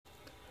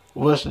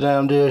What's the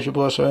damn deal? It's your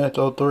boy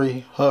Sorrento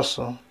 3,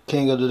 Hustle,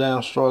 King of the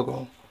damn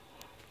struggle.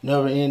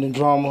 Never ending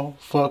drama,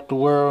 fuck the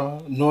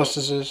world,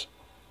 narcissist,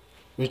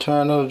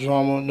 return of the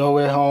drama,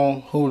 nowhere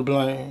home, who to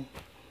blame?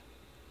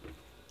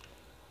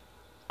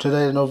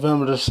 Today is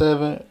November the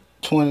 7th,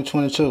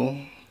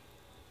 2022.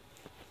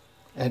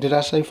 And did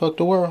I say fuck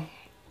the world?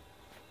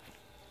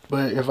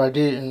 But if I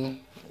didn't,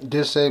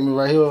 this segment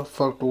right here,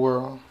 fuck the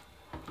world.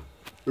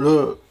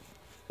 Look,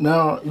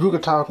 now you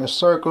can talk in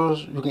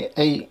circles, you can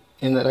eight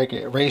in like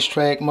a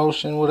racetrack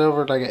motion,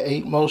 whatever, like an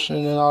eight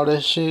motion and all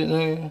that shit,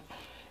 nigga.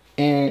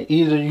 And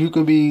either you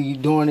could be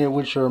doing it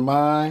with your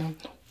mind,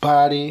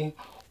 body,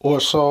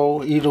 or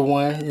soul, either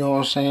one, you know what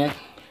I'm saying?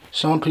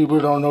 Some people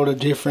don't know the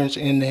difference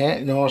in that,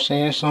 you know what I'm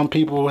saying? Some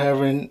people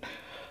haven't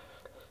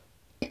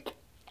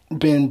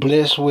been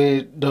blessed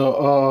with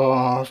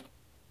the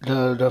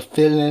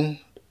feeling,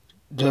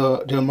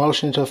 the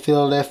emotion to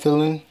feel that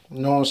feeling,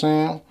 you know what I'm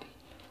saying?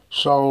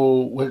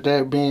 So with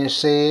that being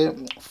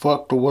said,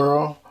 fuck the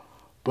world.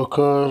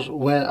 Because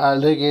when I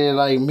look at it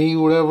like me,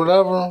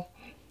 whatever,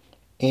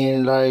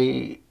 and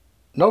like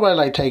nobody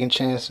like taking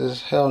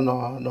chances. Hell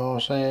no, you know what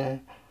I'm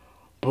saying?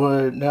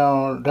 But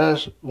now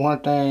that's one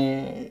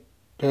thing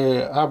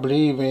that I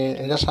believe in,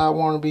 and that's how I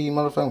want to be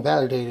motherfucking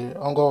validated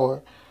on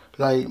guard.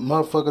 Like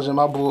motherfuckers in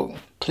my book,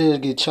 players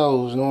get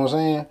chose. You know what I'm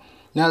saying?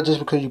 Not just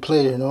because you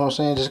play, you know what I'm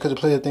saying? Just because you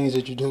play the things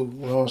that you do.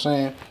 You know what I'm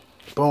saying?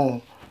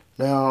 Boom.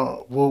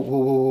 Now, whoa, whoa,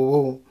 whoa,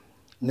 whoa, whoa.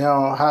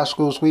 Now, high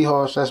school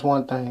sweethearts, that's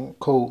one thing.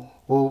 Cool.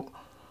 Whoop.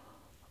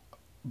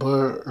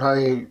 But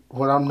like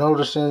what I'm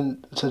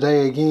noticing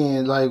today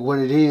again, like what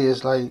it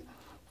is, like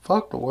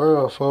fuck the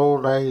world,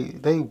 folks.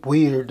 Like they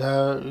weird,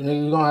 dog. You know,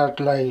 you gonna have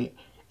to like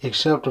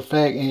accept the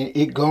fact, and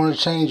it gonna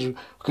change you.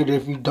 Because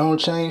if you don't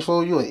change,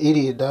 folks, you an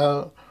idiot,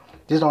 dog.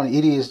 Just on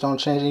idiots don't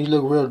change, and you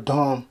look real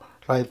dumb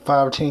like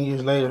 5 or 10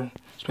 years later.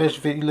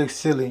 Especially if you look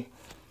silly. You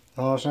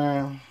know what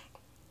I'm saying?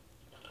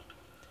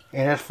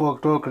 And that's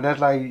fucked up, cause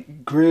that's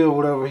like Grill,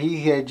 whatever. He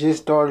had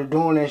just started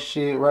doing that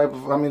shit right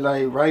before. I mean,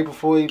 like right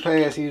before he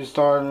passed, he was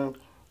starting to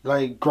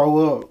like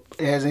grow up,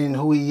 as in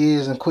who he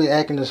is, and quit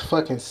acting this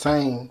fucking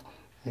same.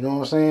 You know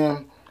what I'm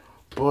saying?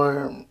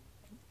 But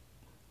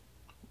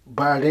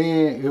by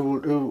then, it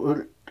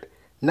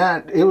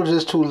was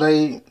just too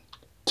late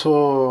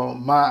to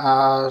my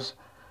eyes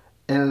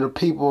and the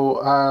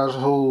people eyes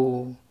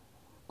who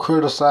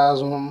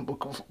criticize him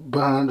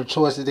behind the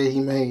choices that he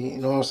made. You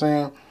know what I'm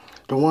saying?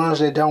 The ones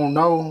that don't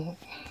know,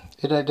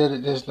 it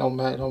just don't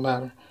matter. Don't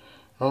matter. You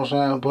know what I'm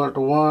saying? But the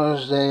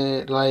ones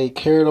that like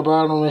cared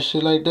about him and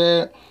shit like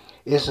that,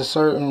 it's a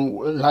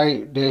certain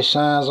light that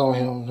shines on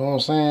him. You know what I'm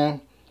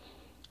saying?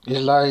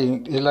 It's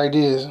like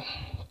this.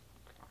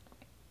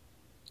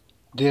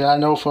 Did I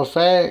know for a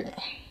fact?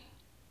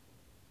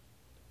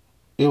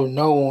 It was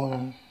no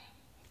one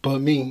but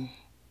me.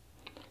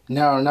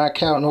 Now, not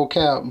count no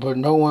cap, but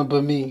no one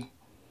but me.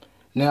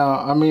 Now,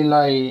 I mean,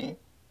 like,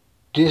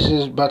 this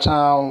is by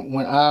time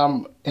when I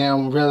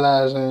am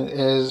realizing,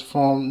 as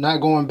from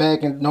not going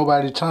back in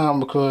nobody's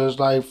time, because,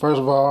 like, first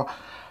of all,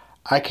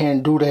 I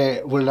can't do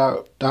that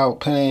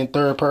without playing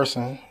third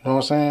person. You know what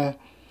I'm saying?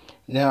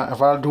 Now,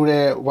 if I do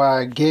that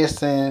while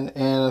guessing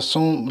and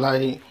assume,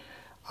 like,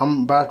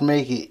 I'm about to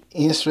make it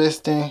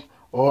interesting,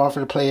 or I'm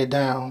going to play it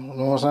down. You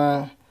know what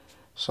I'm saying?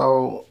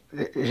 So,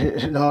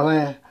 you know what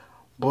I'm saying?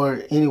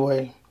 But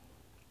anyway,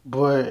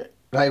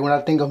 like when I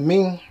think of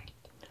me,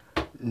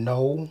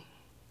 no.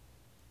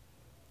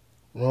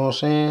 You know what I'm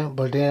saying?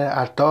 But then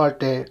I thought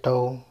that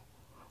though,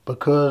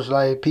 because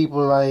like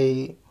people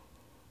like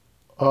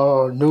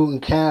Newton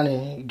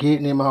County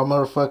getting in my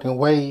motherfucking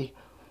way,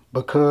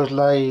 because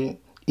like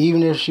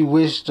even if she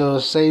wished to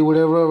say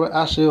whatever,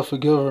 I still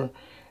forgive her,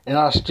 and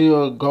I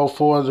still go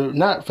further,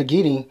 not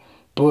forgetting,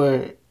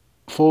 but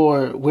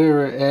forward with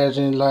her, as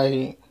in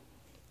like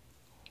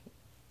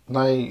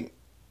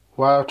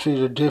why I treat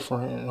her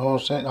different. You know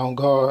what I'm saying? On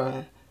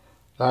God,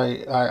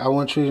 like I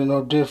wouldn't treat her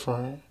no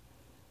different.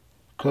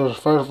 Because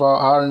first of all,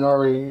 I didn't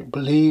already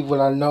believe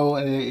what I know,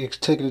 and it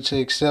took it to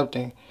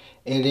accepting.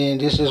 And then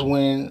this is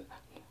when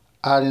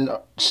I didn't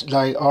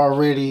like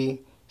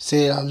already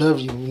said I love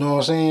you. You know what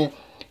I'm saying?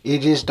 It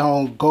just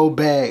don't go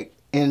back,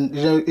 and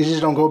it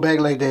just don't go back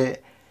like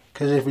that.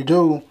 Because if you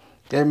do,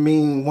 that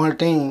means one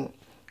thing: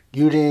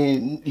 you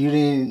didn't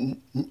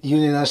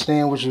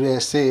understand what you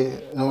had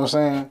said. You know what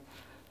I'm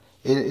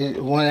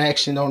saying? One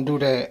action don't do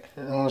that.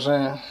 You know what I'm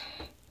saying?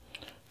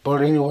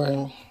 But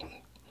anyway.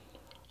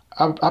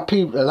 I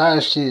peeped a lot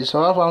of shit,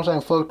 so that's why I'm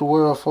saying fuck the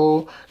world,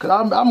 fool. Cause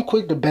I'm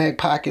quick to back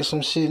pocket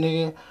some shit,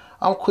 nigga.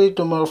 I'm quick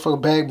to motherfucker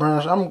back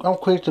burn. I'm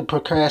quick to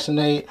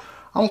procrastinate.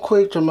 I'm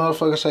quick to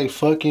motherfucker say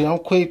fuck it. I'm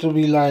quick to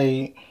be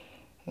like,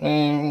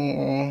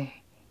 man,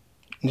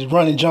 just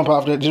run and jump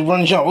off that. Just run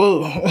and jump.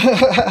 Ooh.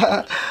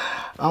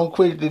 I'm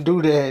quick to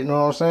do that. You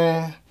know what I'm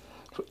saying?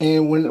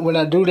 And when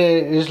I do that,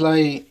 it's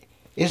like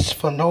it's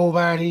for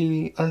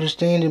nobody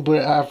understanding,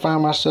 but I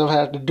find myself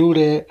have to do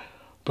that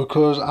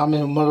because I'm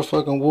in a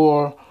motherfucking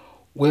war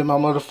with my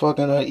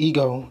motherfucking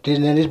ego.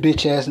 Then this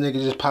bitch ass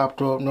nigga just popped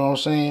up, you know what I'm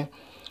saying?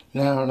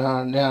 Now,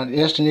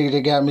 that's the nigga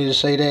that got me to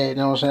say that. You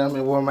know what I'm saying? I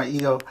mean, wore my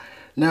ego.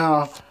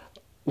 Now,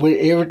 with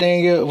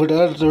everything else, with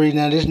the other three,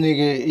 now this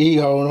nigga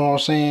ego, you know what I'm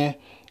saying?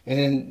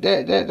 And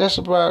that's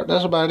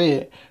about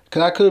it.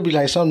 Cause I could be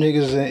like some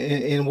niggas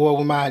in war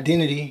with my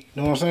identity,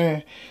 you know what I'm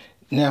saying?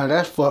 Now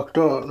that's fucked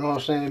up, you know what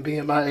I'm saying?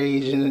 Being my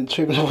age and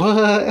tripping,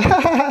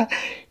 what?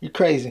 You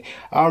crazy.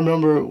 I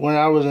remember when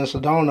I was in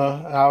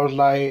Sedona, I was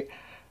like,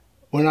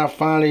 when I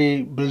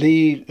finally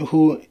believed I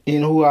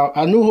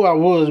knew who I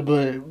was,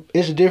 but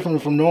it's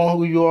different from knowing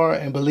who you are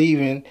and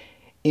believing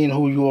in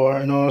who you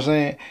are. You know what I'm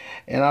saying?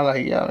 And I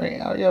like,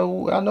 I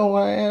know who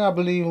I am. I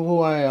believe in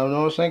who I am. You know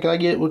what I'm saying? 'Cause I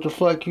get what the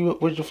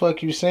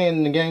fuck you saying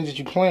in the games that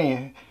you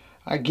playing.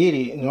 I get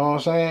it. You know what I'm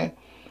saying?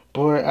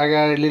 But I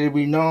gotta let it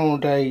be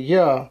known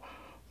that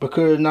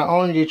because not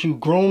only that you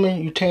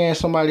grooming, you tearing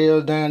somebody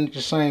else down at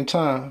the same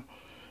time.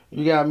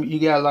 You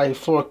got like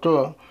fucked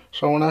up.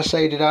 So when I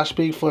say that I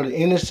speak for the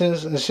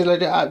innocence and shit like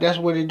that, that's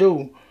what it do.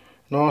 You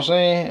know what I'm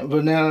saying?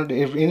 But now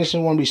if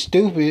innocent want to be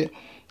stupid,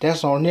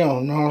 that's on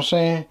them. You know what I'm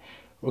saying?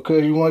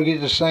 Because you want to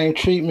get the same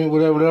treatment,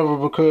 whatever,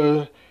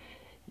 because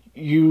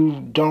you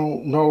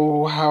don't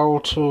know how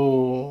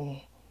to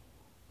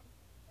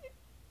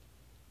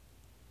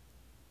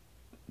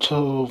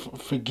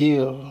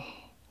forgive.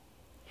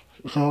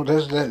 You know,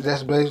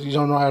 that's basically you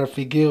don't know how to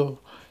forgive.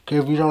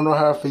 Because if you don't know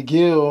how to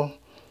forgive,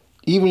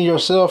 even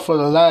yourself for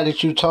the lie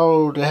that you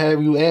told to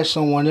have you ask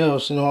someone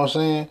else, you know what I'm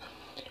saying?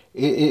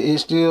 It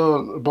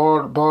still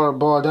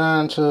boiled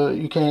down to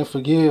you can't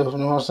forgive, you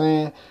know what I'm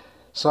saying?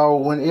 So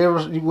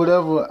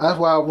whatever, that's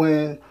why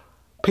when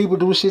people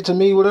do shit to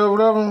me,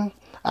 whatever,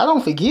 I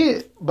don't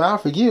forget, but I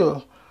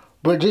forgive.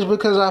 But just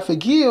because I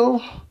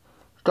forgive,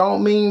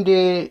 don't mean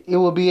that it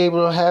will be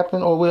able to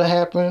happen or will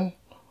happen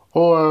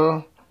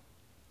or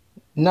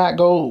not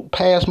go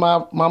past my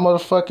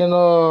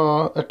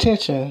motherfucking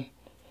attention.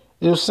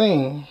 It'll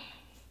seem.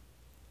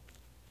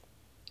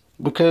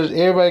 Because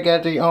everybody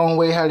got their own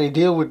way how they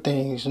deal with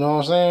things, you know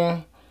what I'm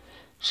saying?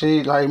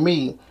 See, like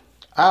me,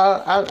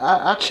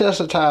 I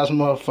chastise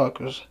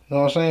motherfuckers, you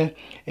know what I'm saying?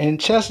 And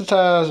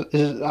chastise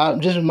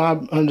just my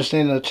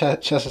understanding of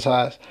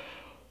chastise.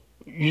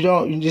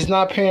 It's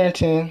not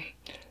parenting,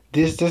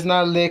 this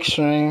not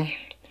lecturing,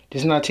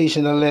 this not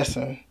teaching a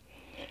lesson.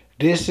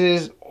 This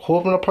is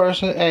whooping a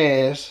person's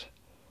ass,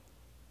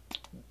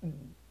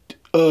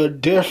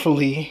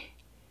 definitely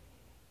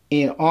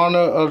in honor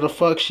of the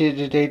fuck shit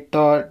that they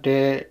thought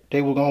that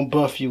they were gonna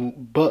buck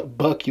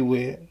you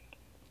with.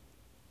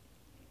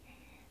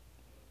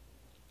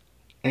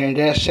 And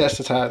that's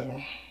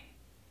chastising.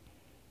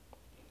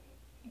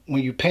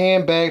 When you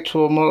paying back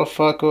to a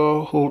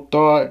motherfucker who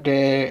thought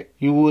that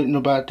you wouldn't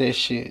about that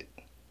shit.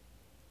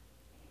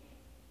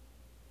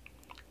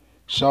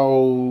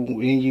 So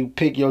when you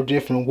pick your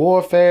different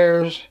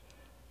warfares,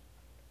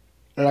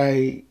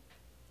 like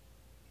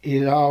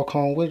it all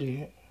come with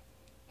it.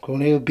 When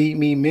they would beat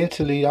me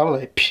mentally, I was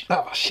like,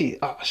 oh shit,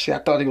 I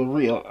thought it was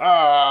real.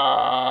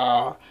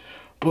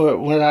 But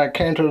when I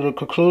came to the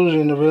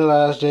conclusion to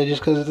realize that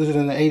just because this is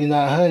in the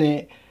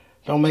 8900,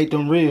 don't make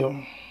them real.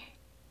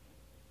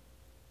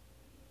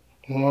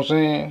 You know what I'm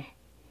saying?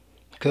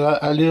 Because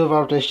I live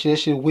off that shit. That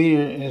shit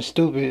weird and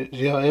stupid.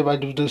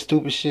 Everybody do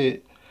stupid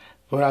shit.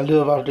 But I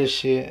live off this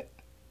shit.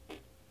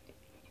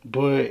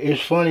 But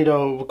it's funny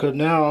though, because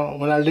now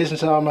when I listen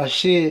to all my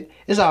shit,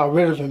 it's all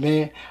relevant,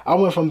 man. I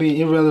went from being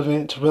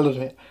irrelevant to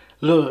relevant.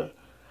 Look,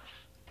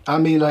 I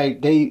mean,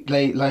 like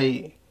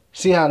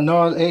see how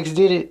Nas X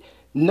did it?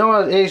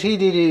 Nas X, he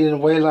did it in a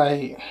way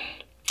like,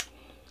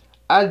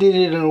 I did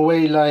it in a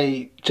way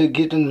like to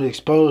get them to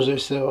expose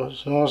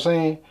themselves. You know what I'm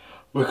saying?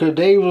 Because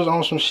they was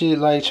on some shit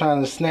like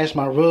trying to snatch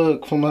my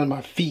rug from under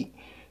my feet.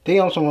 They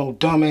on some old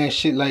dumbass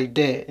shit like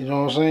that. You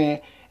know what I'm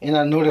saying? And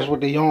I know that's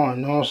what they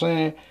on. You know what I'm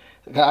saying?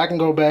 I can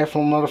go back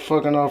from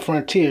motherfucking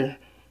Frontier.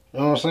 You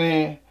know what I'm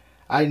saying?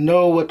 I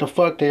know what the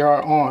fuck they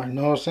are on. You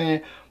know what I'm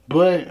saying?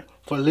 But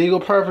for legal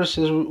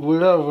purposes,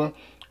 whatever,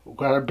 we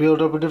gotta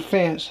build up a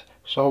defense.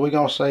 So we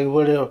gonna say,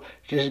 what if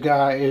this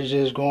guy is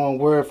just going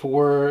word for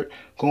word,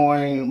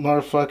 going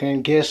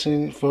motherfucking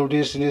guessing for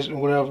this and this and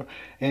whatever,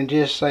 and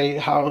just say,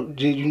 how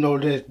did you know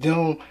that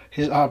them,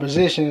 his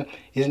opposition,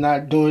 is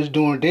not doing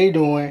what they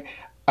doing,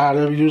 out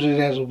of using it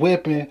as a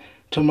weapon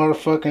to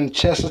motherfucking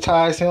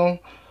chastise him,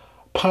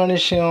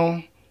 punish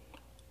him,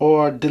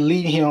 or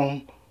delete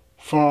him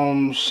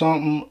from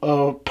something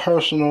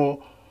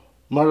personal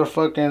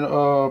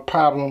motherfucking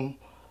problem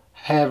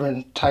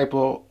having type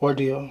of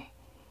ordeal.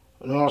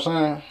 You know what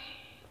I'm saying?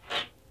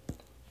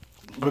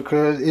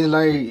 Because it's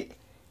like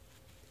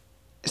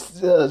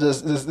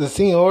the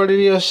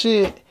seniority of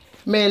shit,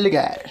 man, look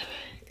at it.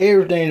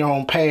 Everything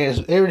don't pass.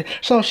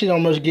 Some shit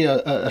don't much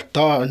get a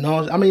thought.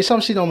 No, I mean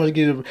some shit don't much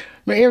get man.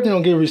 Everything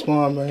don't get a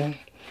response, man.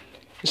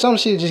 Some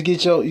shit just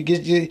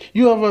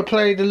you ever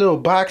played the little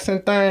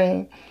boxing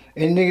thing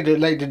and nigga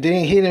the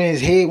didn't hit him, his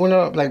head went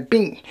up like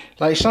bing,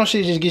 like some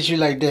shit just gets you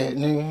like that,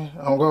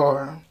 nigga. On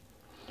guard.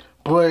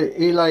 But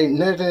it like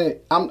nothing.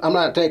 I'm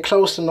not that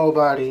close to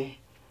nobody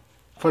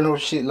for no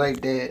shit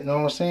like that. You know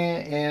what I'm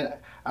saying? And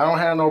I don't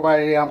have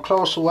nobody that I'm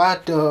close to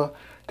out there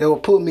that will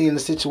put me in a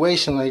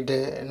situation like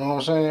that. You know what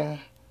I'm saying?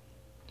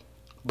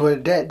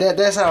 But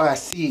that's how I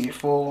see it,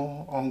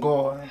 for on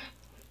guard.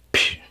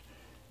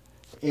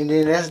 And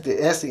then that's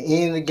the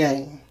end of the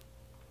game.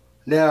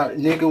 Now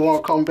nigga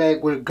wanna come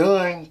back with a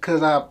gun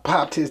cause I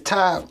popped his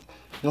top.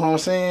 You know what I'm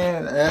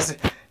saying?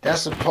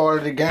 That's a part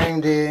of the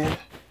game that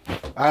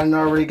I done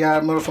already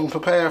got motherfucking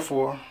prepared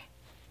for.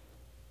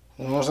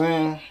 You know what I'm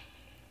saying?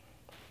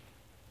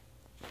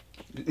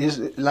 It's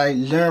like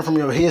learn from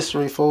your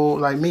history, fool.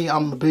 Like me,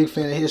 I'm a big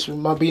fan of history.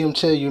 My BM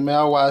tell you, man,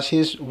 I watch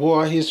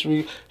war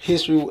history.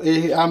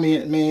 I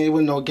mean, man, it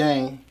was no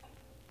game.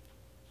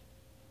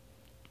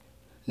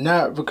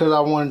 Not because I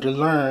wanted to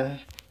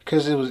learn,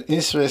 because it was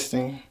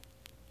interesting,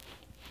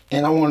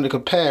 and I wanted to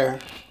compare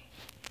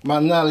my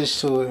knowledge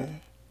to it.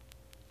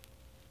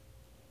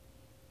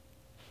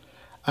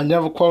 I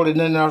never quoted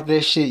nothing off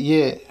that shit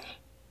yet,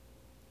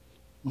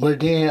 but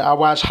then I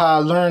watched High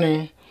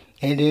Learning.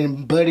 And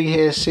then Buddy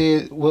had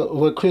said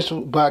what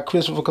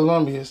Christopher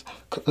Columbus,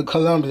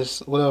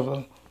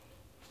 whatever.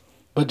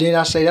 But then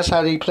I say that's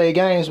how they play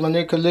games. My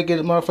nigga could look at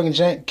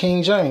motherfucking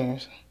King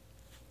James.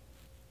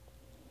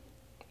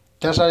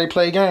 That's how they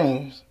play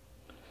games.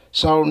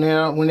 So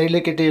now when they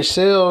look at their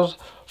sales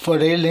for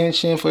their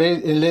lynching,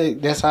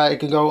 that's how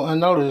it could go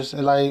unnoticed.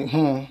 And like,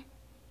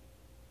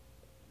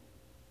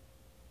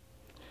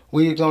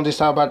 we gonna just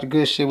talk about the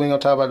good shit. We ain't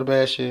gonna talk about the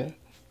bad shit.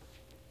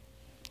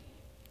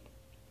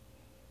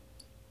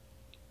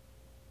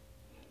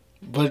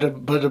 But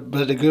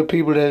the good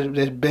people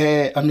that's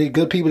bad. I mean,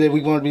 good people that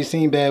we want to be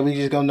seen bad. We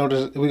just gonna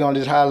notice. We gonna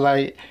just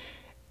highlight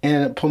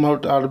and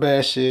promote all the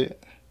bad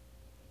shit.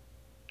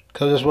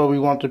 Cause that's what we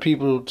want the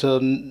people to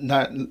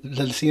not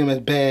to see them as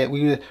bad.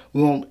 We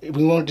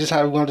want just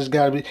how we want this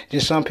guy to be.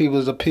 Just some people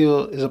is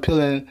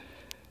appealing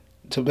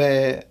to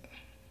bad.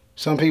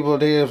 Some people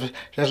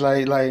that's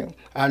like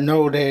I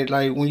know that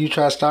like when you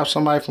try to stop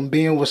somebody from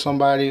being with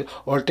somebody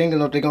or thinking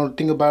that they're gonna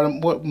think about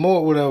them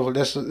more whatever.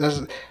 That's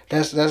the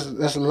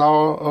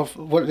law of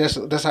what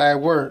that's how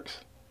it works.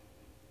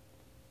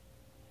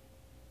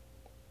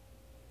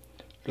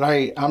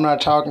 Like I'm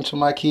not talking to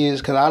my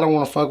kids because I don't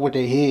want to fuck with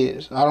their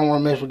heads. I don't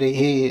want to mess with their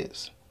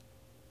heads.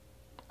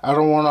 I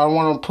don't want. I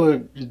want to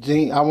put.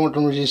 I want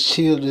them to just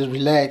chill, just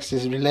relax,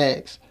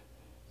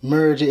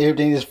 merge.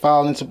 Everything just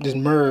fall into this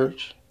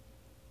merge.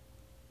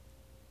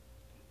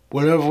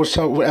 Whatever was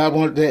I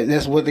want that.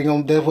 That's what they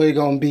gonna. That's what it's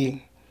gonna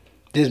be.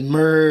 Just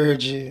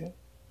merge it.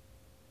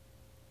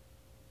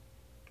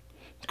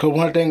 Cause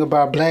one thing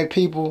about black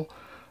people,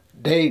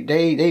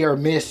 they are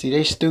messy.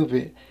 They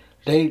stupid.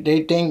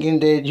 They thinking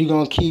that you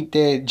gonna keep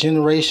that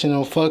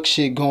generational fuck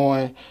shit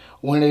going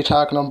when they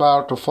talking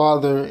about the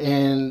father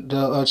and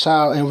the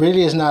child, and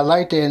really it's not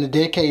like that. And the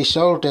decade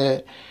showed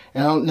that.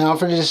 And now I'm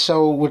finna just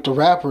show with the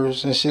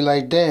rappers and shit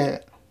like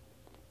that.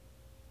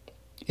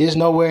 It's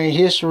nowhere in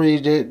history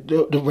that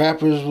the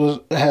rappers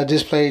have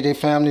displayed their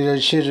family, their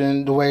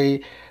children the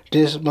way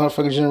this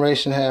motherfucking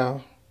generation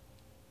have.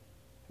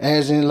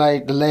 As in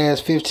like the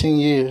last 15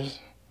 years.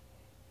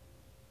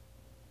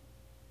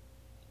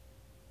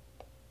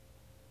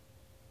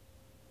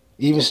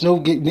 Even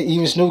Snoop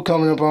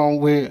coming up on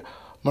with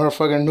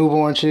motherfucking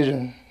newborn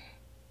children.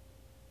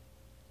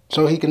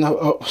 So he can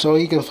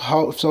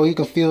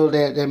feel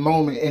that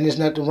moment, and there's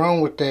nothing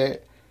wrong with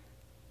that.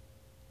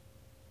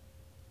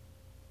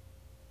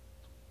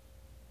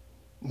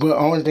 But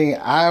only thing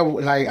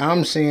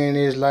I'm saying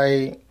is it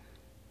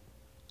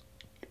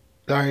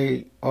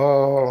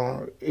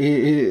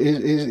is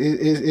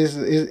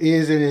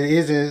and it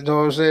isn't. You know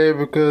what I'm saying?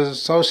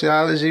 Because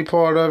sociology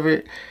part of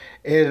it,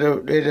 and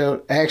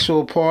the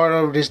actual part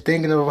of just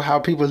thinking of how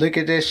people look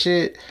at that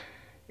shit,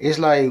 it's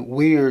like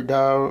weird,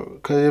 dog.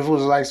 Because if it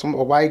was like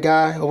a white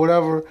guy or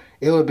whatever,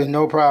 it would have been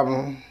no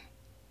problem.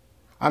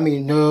 I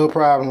mean, no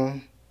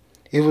problem.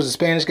 If it was a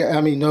Spanish guy,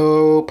 I mean,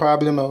 no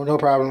problem, no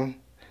problem.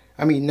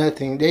 I mean,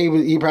 nothing.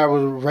 He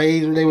probably was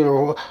raised. They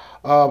would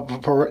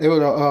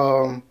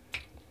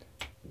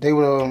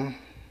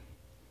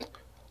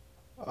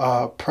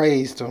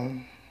praised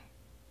him.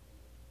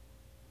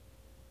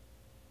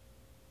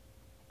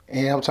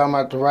 And I'm talking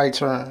about the right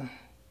term.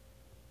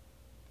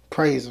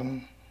 Praise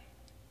him.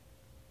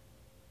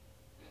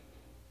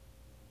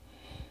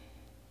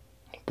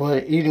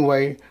 But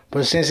anyway,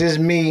 since it's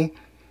me,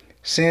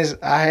 since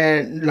I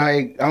had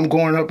I'm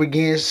going up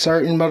against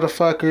certain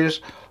motherfuckers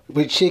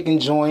with chicken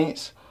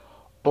joints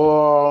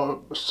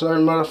or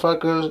certain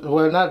motherfuckers,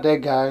 well, not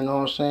that guy, you know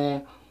what I'm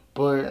saying?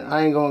 But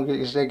I ain't gonna get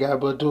against that guy,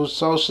 but do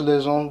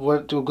socialism,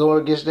 to go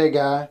against that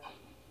guy,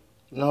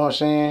 you know what I'm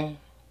saying?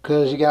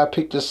 Because you gotta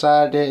pick the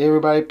side that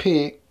everybody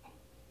pick.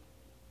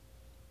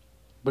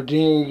 But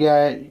then you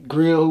got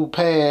Grill who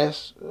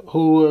passed,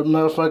 who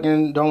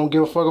motherfucking don't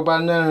give a fuck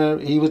about none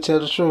of it. He would tell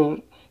the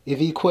truth if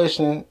he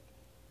questioned.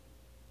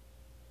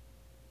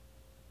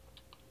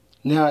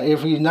 Now,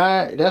 if he's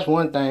not, that's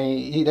one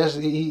thing.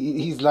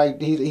 He's like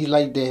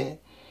that.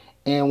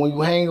 And when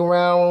you hang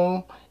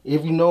around,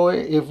 if you know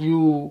it, if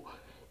you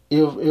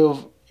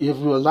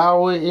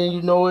allow it and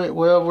you know it,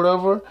 well,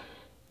 whatever,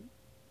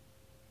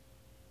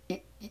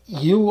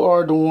 you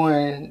are the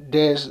one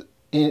that's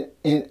in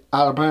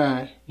out of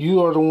bind.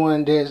 You are the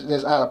one that's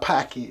out of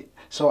pocket.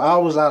 So I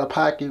was out of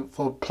pocket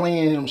for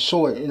playing him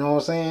short. You know what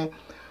I'm saying?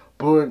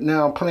 But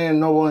now playing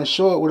no one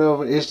short,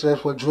 whatever. It's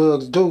just what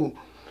drugs do.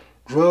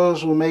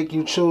 Drugs will make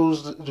you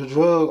choose the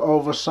drug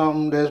over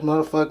something that's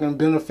motherfucking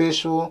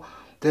beneficial.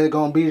 That's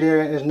gonna be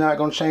there. It's not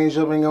gonna change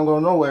up. Ain't gonna go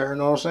nowhere. You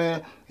know what I'm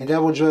saying? And that's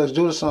what drugs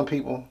do to some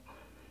people.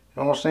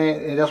 You know what I'm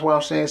saying? And that's why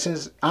I'm saying,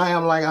 since I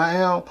am like I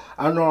am,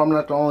 I know I'm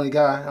not the only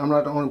guy. I'm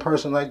not the only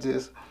person like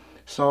this.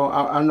 So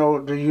I know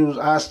to use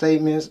I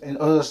statements and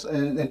us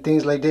and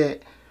things like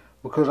that,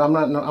 because I'm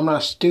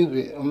not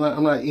stupid. I'm not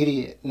an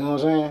idiot. You know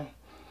what I'm saying?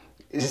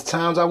 It's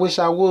times I wish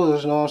I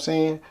was. You know what I'm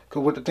saying?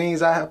 Because with the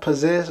things I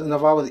possess, and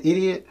if I was an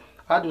idiot,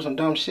 I'd do some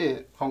dumb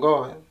shit. On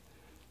God,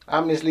 I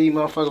mislead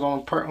motherfuckers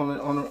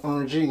on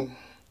the G.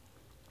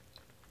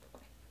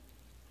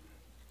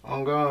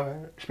 On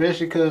God,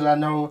 especially because I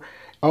know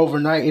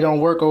overnight it don't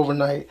work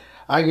overnight.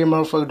 I get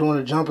motherfucker doing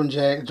a jumping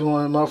jack,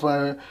 doing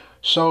motherfucker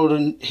shoulder,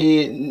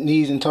 head,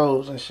 knees, and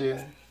toes and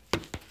shit.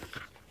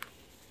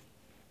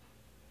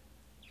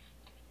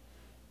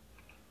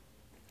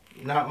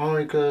 Not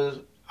only because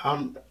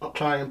I'm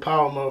trying to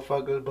empower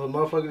motherfuckers, but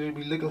motherfuckers just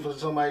be looking for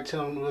somebody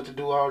telling them what to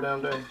do all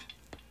damn day.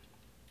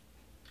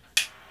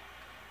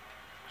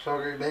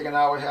 So they can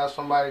always have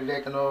somebody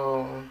they can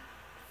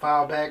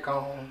fall back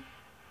on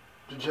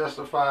to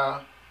justify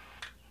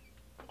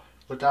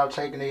without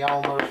taking their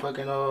own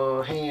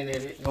motherfucking hand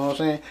in it. You know what I'm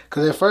saying?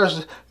 Because at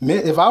first,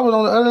 if I was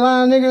on the other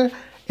line, nigga,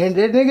 and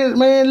that nigga,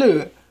 man,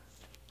 look,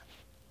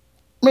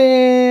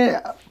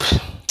 man,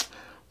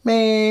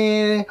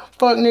 man,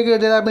 fuck nigga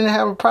that I've been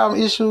having a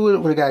problem issue with,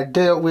 would have got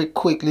dealt with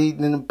quickly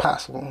than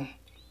possible.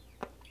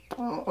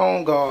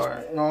 On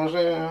guard, you know what I'm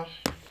saying?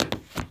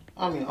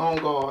 I mean, on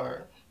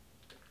guard.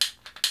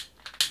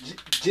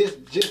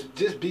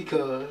 Just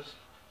because.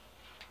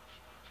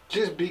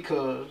 Just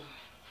because.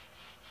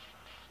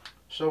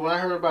 So when I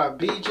heard about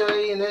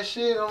BJ and that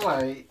shit, I'm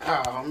like,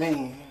 oh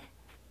man.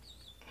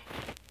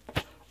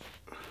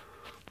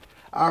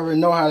 I already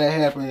know how that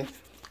happened.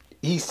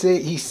 He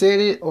said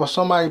it, or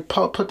somebody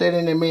put that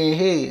in that man's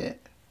head.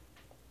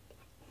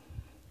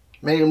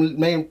 Made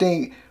him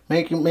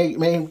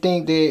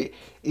think that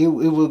it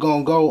was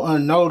gonna go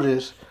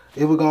unnoticed.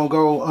 It was gonna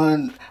go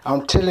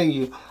I'm telling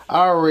you,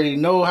 I already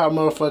know how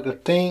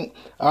motherfuckers think.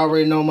 I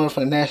already know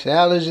motherfucking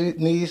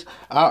nationalities.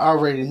 I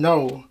already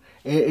know.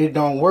 It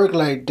don't work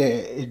like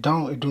that. It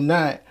don't. It do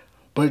not.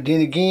 But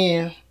then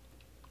again,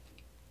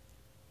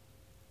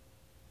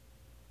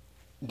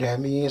 that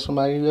me in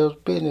somebody else's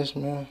business,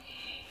 man.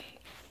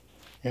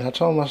 And I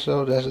told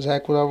myself that's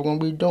exactly what I was gonna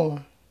be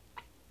doing.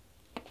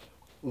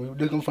 We were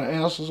looking for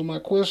answers to my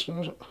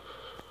questions.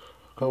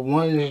 Cause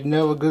one is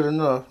never good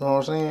enough. You know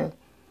what I'm saying?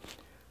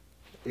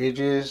 It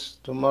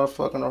just the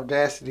motherfucking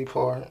audacity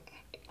part.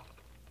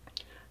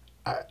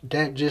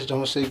 That just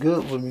don't sit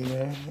good with me,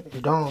 man.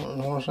 It don't. You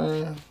know what I'm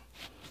saying?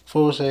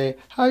 Fools say,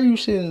 how you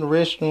sit in the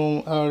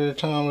restroom all the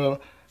time?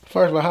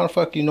 First of all, how the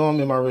fuck you know I'm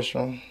in my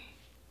restroom?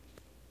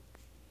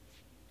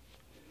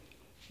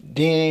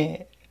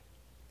 Then,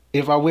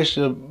 if I wish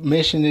to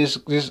mention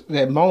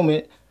that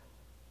moment,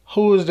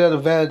 who is there to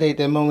validate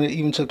that moment that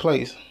even took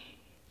place?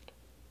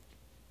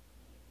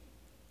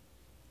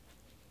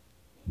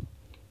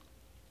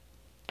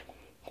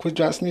 Quit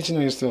trying snitching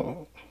on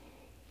yourself.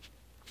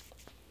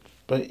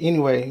 But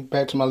anyway,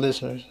 back to my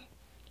listeners.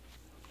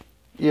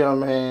 Yeah,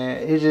 man,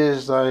 it's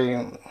just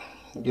like,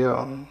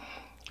 yeah.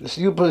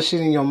 So you put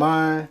shit in your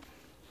mind,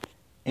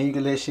 and you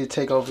can let shit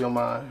take over your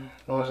mind. You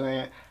know what I'm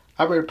saying?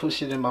 I better put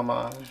shit in my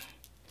mind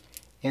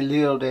and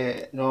live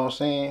that. You know what I'm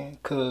saying?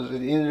 Because at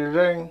the end of the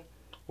day,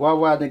 why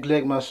would I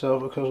neglect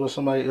myself because what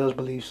somebody else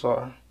beliefs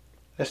are?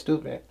 That's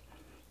stupid.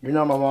 You're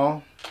not my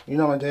mom. You're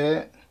not my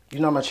dad.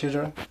 You're not my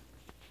children.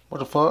 What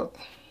the fuck?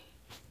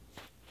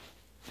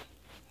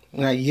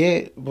 Not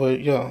yet,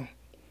 but yeah.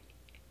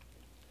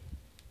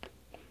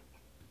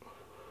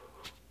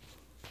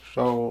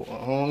 So,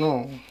 I don't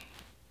know.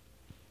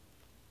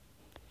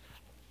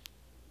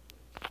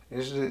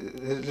 Let's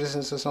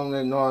listen to something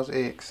that Nas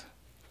X.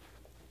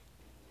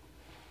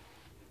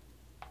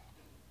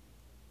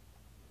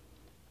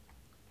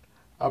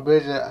 I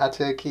bet you I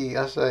tell Key,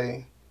 I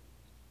say,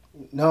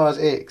 Nas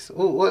X.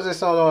 What's that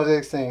song Nas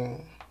X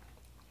sing?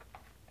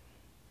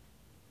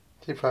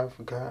 She probably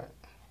forgot.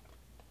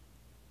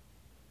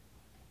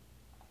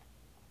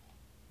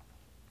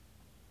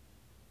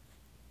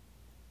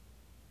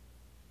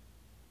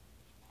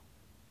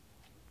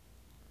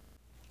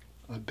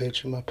 I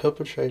bet you my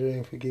perpetrator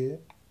didn't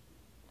forget.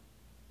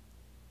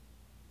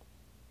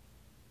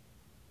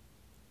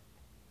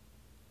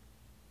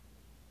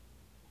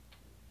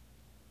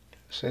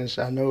 Since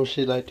I know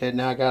shit like that,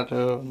 now I got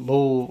to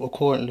move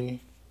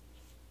accordingly.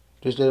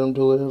 Just let them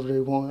do whatever they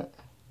want.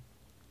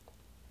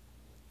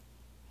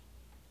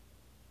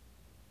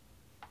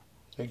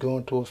 They go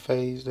into a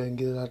phase, they can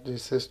get it out of their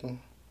system.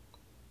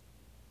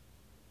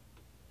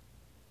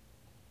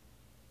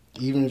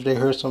 Even if they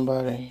hurt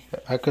somebody,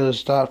 I could have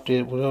stopped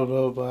it,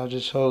 whatever, but I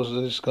just chose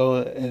to just go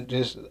and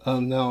just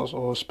announce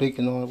or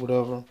speaking on it,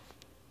 whatever.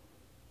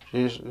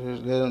 Just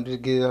let them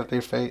just get it out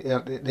their face,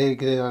 they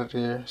get it out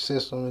their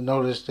system and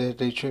notice that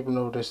they tripping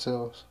over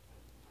themselves.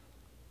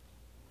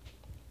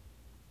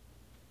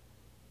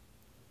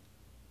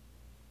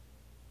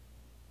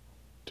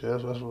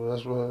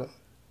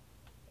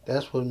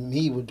 That's what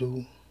me would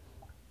do.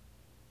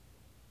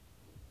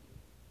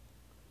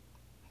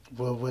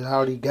 But with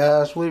all these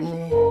guys with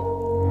me,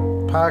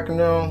 packing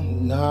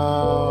them,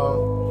 nah.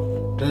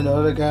 Then the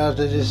other guys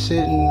that just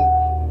sitting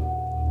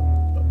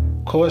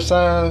court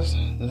sides,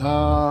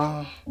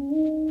 nah,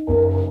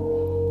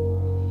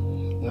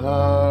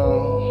 nah.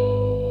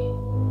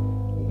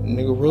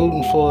 Nigga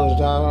rooting for us,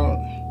 dog.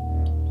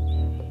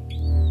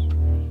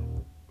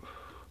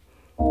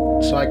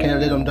 So I can't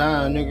let them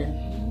down, nigga.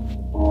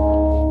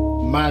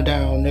 My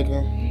down,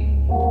 nigga.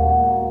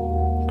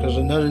 Cause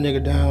another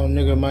nigga down,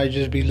 nigga might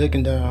just be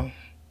looking down.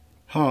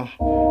 Huh?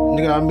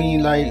 Nigga, I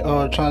mean like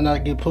trying not to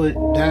get put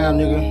down,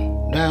 nigga.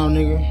 Down,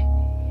 nigga.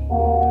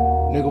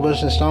 Nigga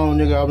Western Stone,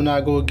 nigga, I would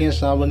not go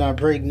against him, I would not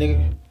break,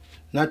 nigga.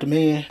 Not the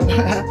man. But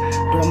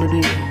I'm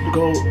gonna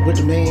go with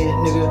the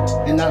man, nigga,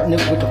 and not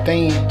nigga with the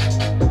fan.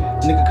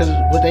 Nigga, cause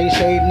what they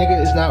say, nigga,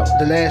 is not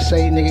the last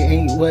say, nigga,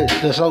 ain't what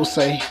the soul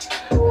say.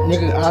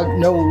 Nigga, I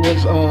know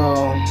what's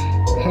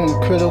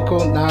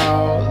critical,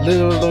 nah,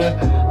 literally,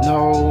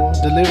 no,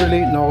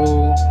 deliberately,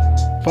 no.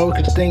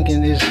 Focused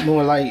thinking is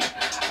more like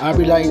I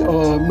be like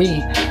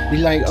me, be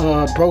like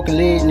broken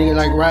leg, nigga,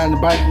 like riding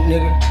the bike,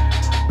 nigga.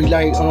 Be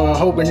like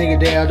hoping nigga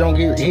that I don't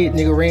get hit,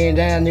 nigga, ran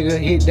down, nigga,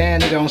 hit down,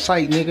 nigga on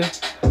sight, nigga.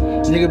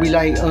 Nigga be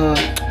like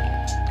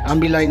I'm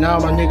be like, nah,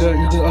 my nigga,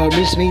 you can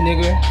miss me,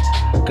 nigga,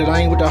 cause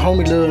I ain't with the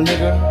homie love,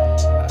 nigga.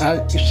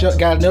 I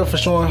got enough for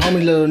showing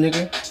homie love,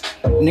 nigga.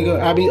 Nigga,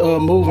 I be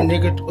moving,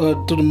 nigga,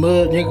 through the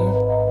mud,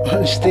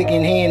 nigga. Stick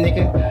in hand,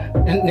 nigga.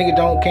 Nigga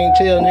can't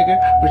tell, nigga.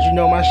 But you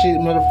know my shit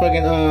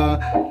motherfucking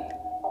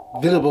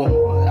visible.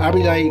 I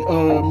be like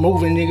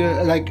moving,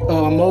 nigga, like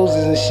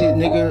Moses and shit,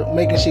 nigga,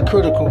 making shit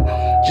critical.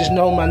 Just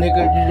know my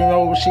nigga, you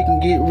know she can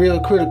get real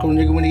critical,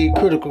 nigga, when they get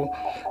critical.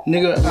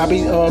 Nigga, I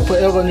be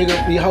forever,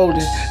 nigga, be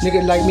holding.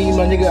 Nigga, like me,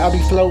 my nigga, I be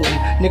floating.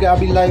 Nigga, I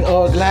be like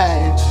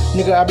gliding.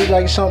 Nigga, I be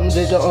like something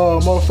that the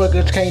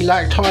motherfuckers can't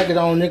lock target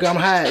on, nigga, I'm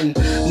hiding.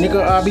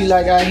 Nigga, I be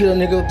like out here,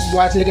 nigga,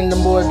 watch nigga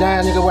them boys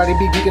dying, nigga, while they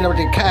be picking up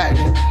their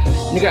cotton.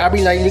 Nigga, I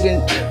be like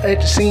looking at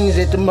the scenes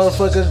that the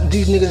motherfuckers,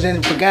 these niggas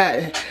ain't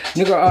forgotten.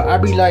 Nigga, I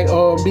be like,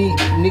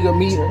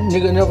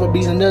 nigga never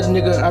be another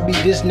nigga, I be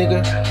this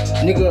nigga.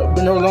 Nigga,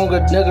 but no longer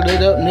nigga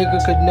lit up, nigga,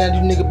 cause now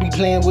you nigga be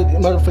playing with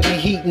motherfucking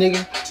heat,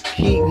 nigga.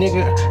 Heat,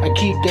 nigga, I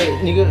keep that,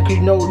 nigga, cause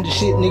you know the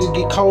shit, nigga,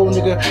 get cold,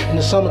 nigga, in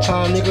the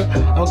summertime, nigga.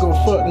 I don't give a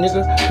fuck,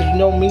 nigga, cause you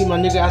know me, my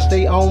nigga, I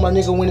stay on, my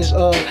nigga, when it's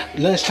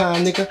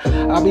lunchtime, nigga.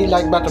 I be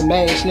like about the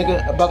mash,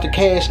 nigga, about the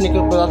cash,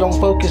 nigga, but I don't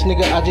focus,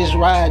 nigga, I just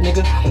ride,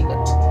 nigga.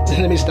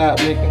 Let me stop,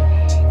 nigga.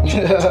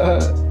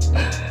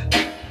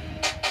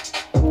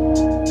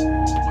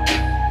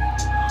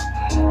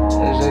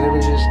 Let me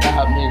just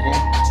stop, nigga.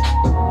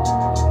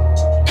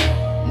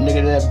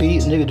 Nigga, that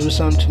beat, nigga, do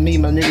something to me,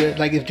 my nigga.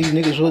 Like if these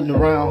niggas wasn't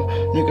around,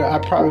 nigga,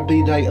 I'd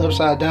probably be like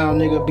upside down,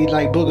 nigga, be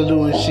like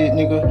boogaloo and shit,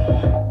 nigga.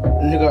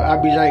 Nigga, I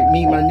be like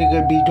me, my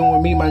nigga, be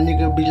doing me, my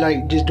nigga, be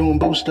like just doing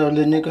boo stuff,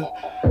 little nigga.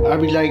 I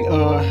be like,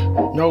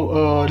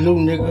 Lou,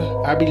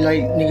 nigga. I be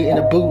like, nigga, in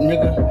the boot,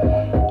 nigga.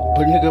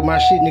 But nigga, my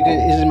shit,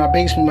 nigga, is in my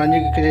basement, my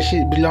nigga, cause that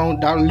shit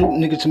belong down loot,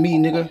 nigga, to me,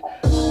 nigga.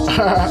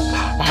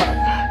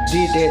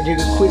 Did that,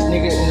 nigga, quit,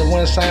 nigga, in the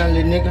one sign,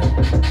 little nigga.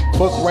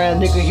 Fuck around,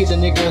 nigga, hit the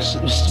nigga,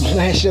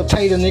 smash your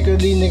tater, nigga,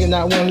 leave nigga,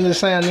 not one little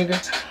sign, nigga.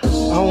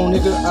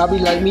 Nigga, I be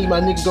like me, my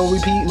nigga go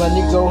repeat, my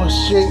nigga go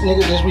straight,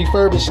 nigga, just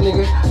refurbish,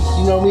 nigga.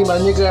 You know me, my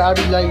nigga, I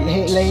be like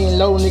laying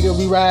low, nigga,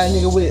 we ride,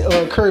 nigga, with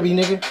Kirby,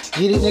 nigga.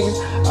 Get it, nigga?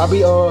 I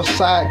be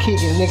side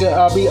kicking, nigga,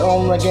 I be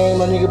on my game,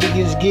 my nigga be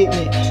just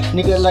getting it.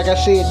 Nigga, like I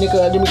said, nigga,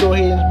 let me go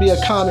ahead and be a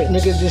comment,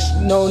 nigga, just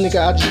no,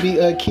 nigga, I just be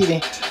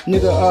kidding.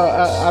 Nigga,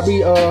 I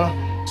be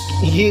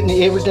hitting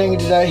everything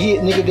that I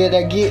hit, nigga, that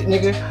I get,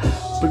 nigga.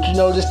 But you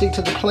know, just stick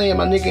to the plan,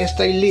 my nigga, and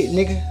stay lit,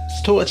 nigga.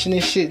 It's torching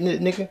this shit,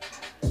 nigga.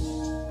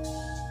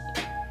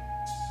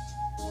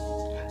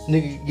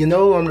 Nigga, you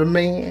know I'm the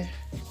man.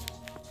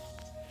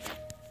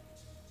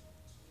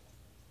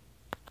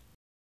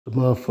 The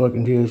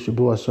motherfucking here is your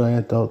boy,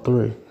 Anthro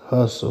 3,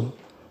 Hustle.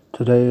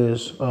 Today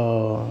is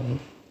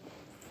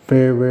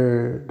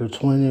February the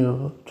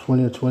 20th,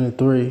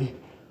 2023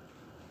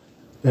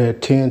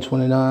 at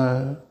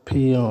 10:29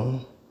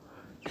 p.m.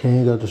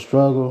 King of the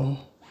struggle,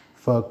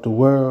 fuck the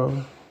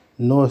world,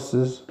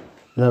 Norses,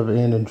 never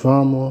ending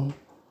drama.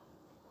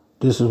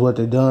 This is what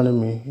they done to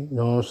me, you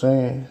know what I'm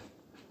saying?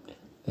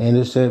 And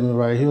this segment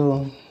right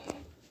here,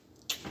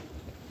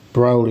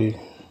 Bodie.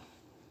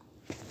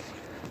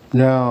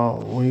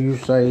 Now, when you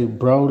say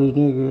Bodie,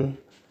 nigga,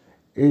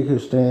 it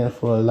could stand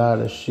for a lot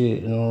of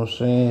shit, you know what I'm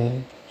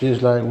saying?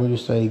 Just like when you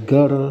say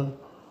gutter,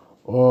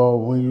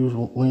 or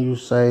when you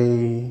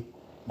say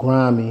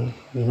grimy,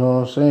 you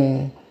know what I'm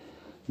saying?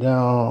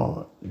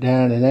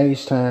 Down in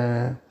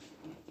H-Time,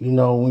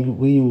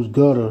 we use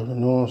gutter, you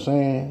know what I'm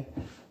saying?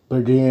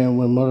 But then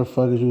when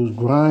motherfuckers use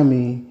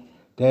grimy,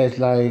 that's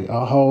like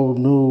a whole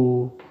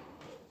new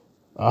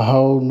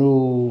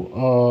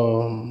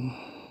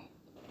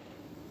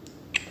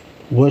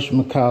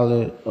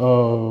whatchamacallit,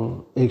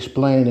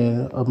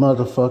 explaining a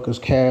motherfucker's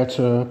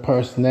character,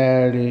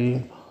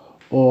 personality,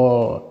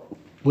 or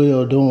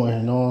will doing,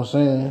 you know what I'm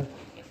saying?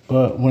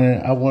 But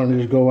when I wanted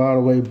to go all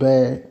the way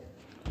back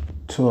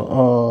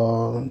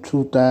to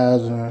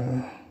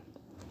 2000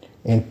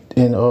 and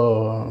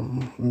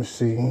let me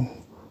see,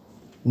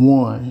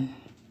 one.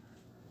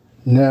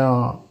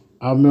 Now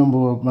I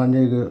remember my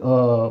nigga,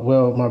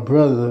 my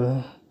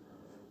brother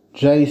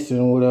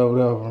Jason,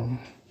 whatever.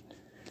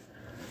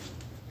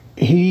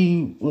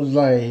 He was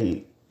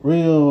like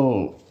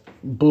real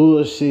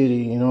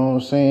bullshitty, you know what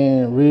I'm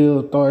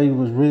saying? Thought he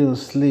was real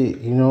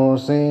slick, you know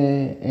what I'm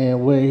saying?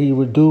 And what he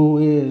would do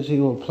is he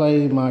would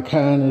play my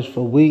kindness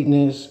for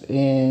weakness,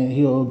 and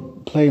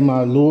he'll play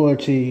my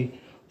loyalty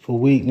for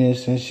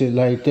weakness and shit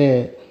like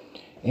that.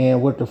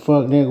 And what the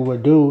fuck nigga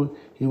would do,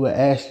 he would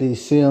actually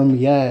sell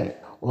me out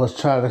or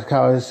try to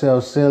call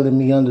himself selling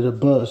me under the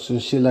bus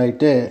and shit like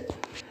that.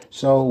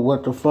 So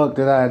what the fuck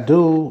did I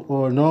do?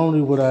 Or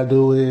normally what I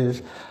do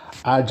is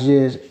I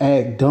just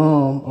act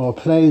dumb or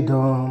play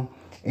dumb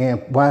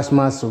and watch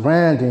my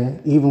surrounding,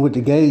 even with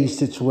the gauge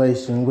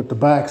situation, with the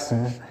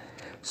boxing.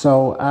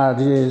 So I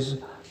just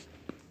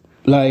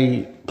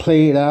like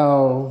play it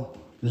all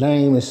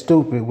lame and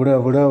stupid,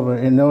 whatever,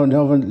 and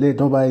never let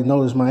nobody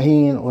notice my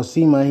hand or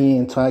see my hand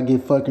until I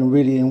get fucking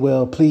ready and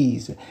well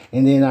pleased.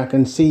 And then I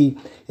can see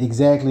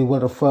exactly what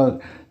the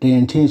fuck the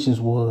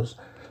intentions was.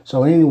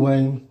 So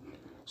anyway,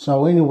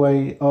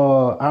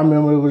 I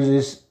remember it was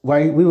this,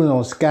 right, we was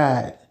on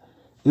Skype.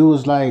 It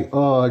was like,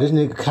 this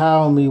nigga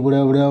called me,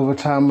 whatever,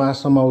 talking about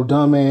some old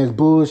dumbass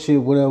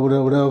bullshit, whatever.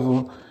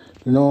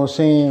 You know what I'm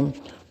saying?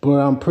 But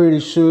I'm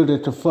pretty sure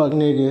that the fuck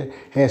nigga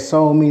had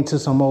sold me to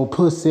some old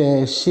pussy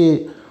ass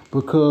shit,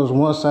 because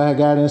once I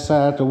got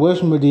inside the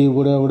whatchamacallit,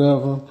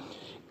 whatever,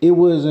 it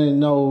wasn't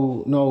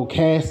no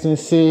casting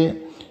set.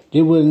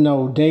 It wasn't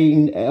no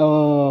dating,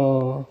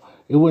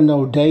 it wasn't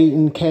no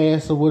dating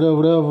cast or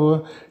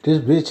whatever. This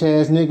bitch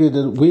ass nigga,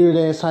 the weird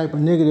ass type of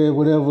nigga that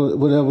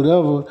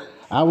whatever.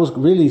 I was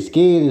really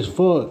scared as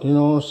fuck, you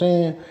know what I'm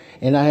saying?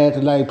 And I had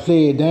to like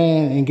play it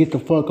down and get the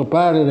fuck up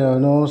out of there, you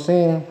know what I'm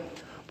saying?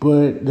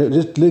 But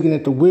just looking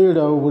at the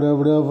weirdo,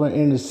 whatever,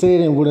 and the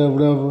setting,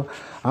 whatever,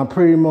 I'm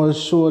pretty much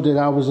sure that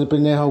I was up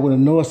in there with a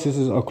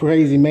narcissist, a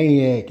crazy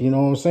maniac, you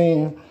know what I'm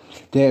saying?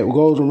 That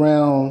goes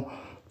around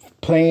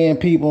playing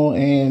people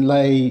and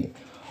like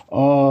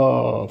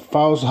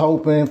false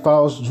hoping,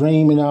 false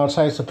dreaming, all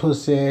types of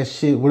pussy ass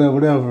shit,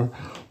 whatever.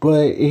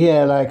 But he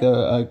had like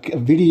a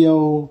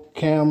video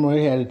camera,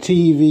 he had a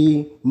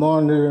TV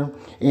monitor,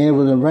 and it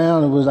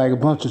was like a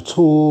bunch of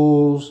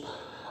tools.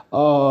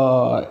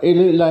 It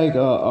looked like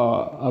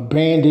a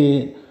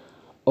bandit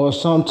or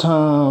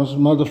sometimes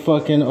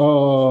motherfucking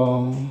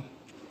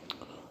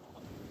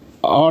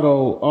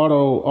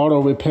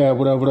auto repair,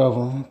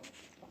 whatever.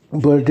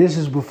 But this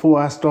is before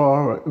I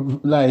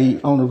started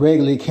like on the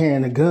regular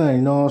carrying a gun,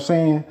 you know what I'm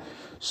saying?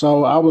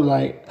 So I was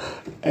like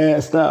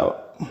assed out.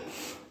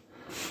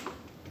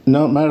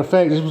 No, matter of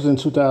fact, this was in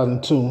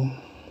 2002,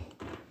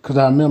 cause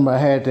I remember I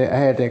had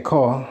that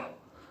car.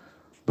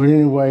 But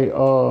anyway,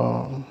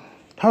 hold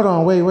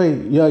on, wait,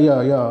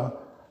 yeah.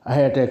 I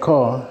had that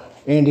car,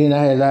 and then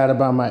I had lied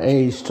about my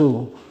age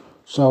too.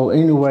 So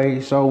anyway,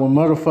 when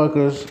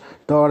motherfuckers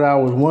thought I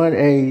was one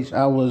age,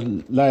 I was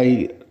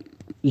like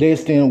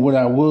less than what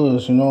I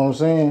was. You know what I'm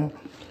saying?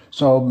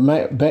 So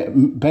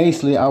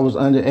basically, I was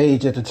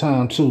underage at the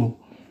time too.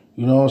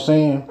 You know what I'm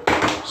saying?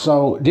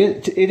 So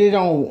it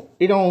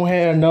don't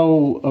have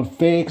no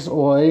effects,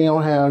 or it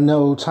don't have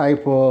no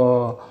type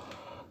of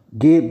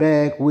get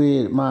back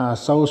with my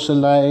social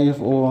life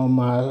or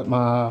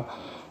my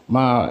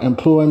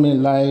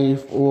employment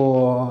life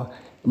or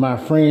my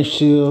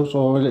friendships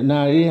or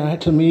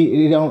to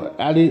me it don't.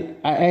 I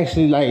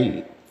actually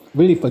like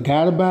really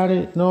forgot about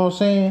it. You know what I'm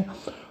saying?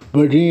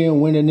 But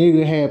then when the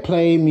nigga had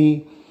played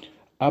me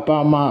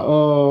about my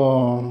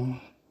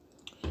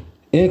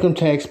income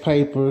tax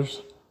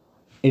papers,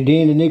 and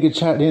then the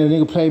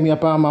nigga played me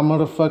up on my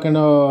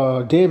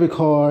motherfucking debit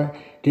card.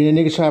 Then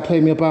the nigga tried to play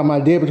me up on my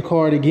debit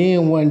card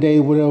again one day,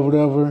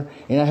 whatever.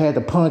 And I had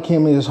to punk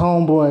him and his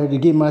homeboy to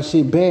get my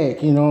shit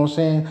back, you know what I'm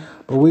saying?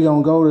 But we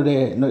gonna go to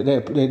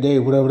that day,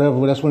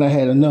 whatever. That's when I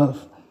had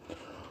enough.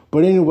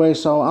 But anyway,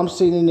 so I'm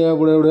sitting there,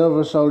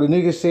 whatever. So the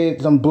nigga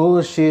said some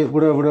bullshit,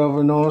 whatever,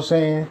 you know what I'm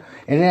saying?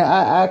 And then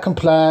I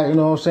complied, you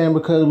know what I'm saying?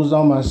 Because it was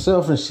on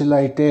myself and shit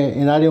like that.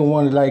 And I didn't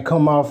want to like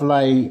come off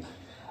like,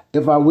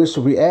 if I wish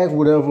to react,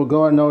 whatever,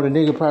 God know the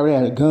nigga probably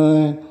had a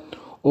gun,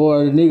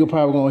 or the nigga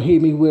probably gonna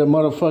hit me with a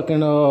motherfucking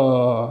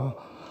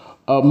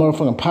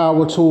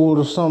power tool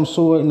or some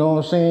sort, you know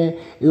what I'm saying?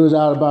 It was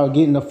all about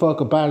getting the fuck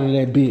up out of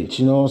that bitch,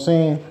 you know what I'm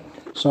saying?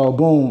 So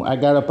boom, I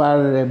got up out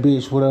of that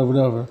bitch,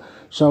 whatever.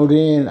 So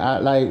then I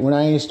like when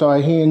I ain't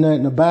start hearing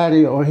nothing about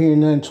it or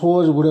hearing nothing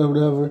towards it,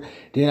 whatever,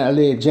 then I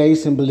let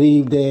Jason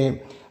believe that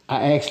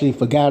I actually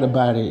forgot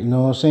about it, you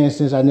know what I'm saying,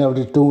 since I never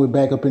just threw it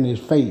back up in his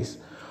face.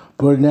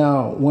 But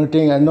now, one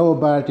thing I know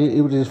about it,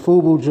 it was his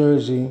football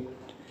jersey.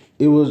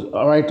 It was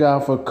right there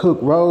off of Cook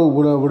Road,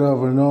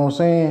 whatever, you know what I'm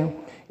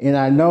saying? And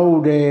I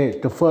know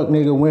that the fuck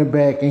nigga went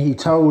back and he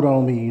told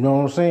on me, you know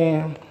what I'm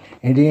saying?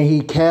 And then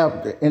he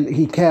capped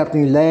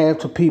and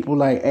laughed to people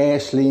like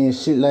Ashley and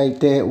shit like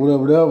that,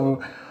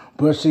 whatever.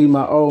 But see,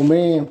 my old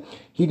man,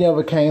 he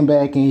never came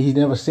back and he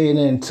never said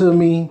nothing to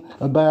me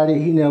about it.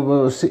 He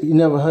never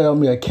held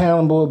me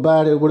accountable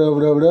about it,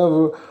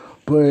 whatever.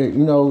 But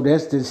you know,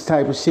 that's the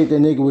type of shit that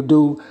nigga would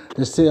do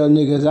to sell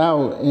niggas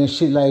out and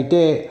shit like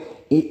that.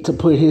 To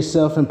put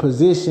himself in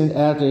position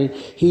after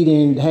he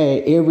didn't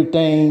had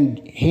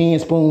everything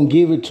handspoon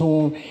give it to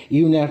him,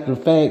 even after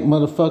the fact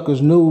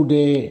motherfuckers knew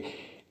that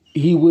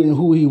he wasn't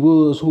who he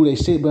was, who they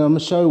said. But I'm gonna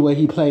show you what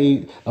he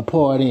played a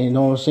part in, you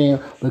know what I'm saying?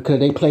 Because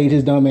they played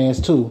his dumb ass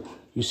too.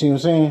 You see what I'm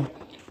saying?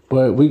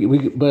 But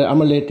but I'm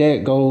gonna let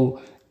that go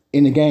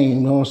in the game,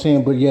 you know what I'm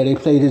saying? But yeah, they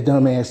played his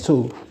dumb ass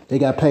too. They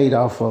got paid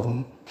off of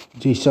him.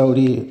 G showed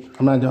it.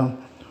 I'm not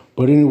done.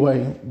 But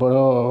anyway,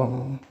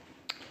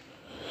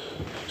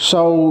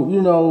 so,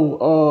 you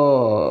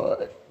know,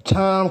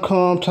 time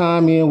come,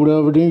 time in,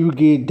 whatever. Then you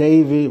get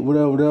David,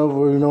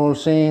 whatever, you know what I'm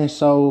saying?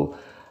 So,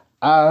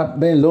 I've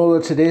been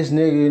loyal to this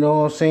nigga, you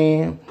know what I'm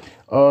saying?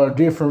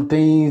 Different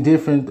things,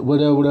 different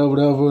whatever,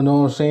 you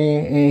know what I'm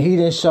saying? And he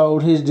done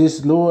showed his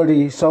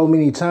disloyalty so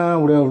many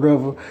times,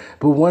 whatever.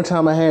 But one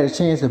time I had a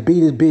chance to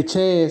beat his bitch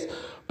ass,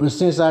 but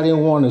since I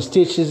didn't want to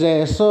stitch his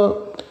ass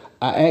up,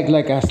 I act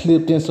like I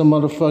slipped in some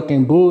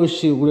motherfucking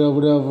bullshit,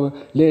 whatever.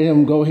 Let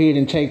him go ahead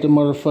and take the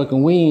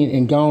motherfucking win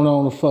and go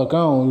on the fuck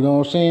on, you know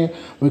what I'm saying?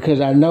 Because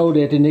I know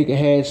that the nigga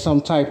had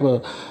some type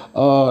of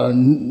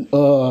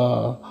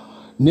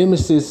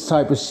nemesis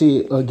type of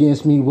shit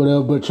against me,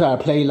 whatever, but try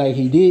to play like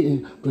he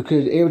didn't.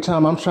 Because every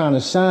time I'm trying to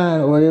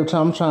shine or every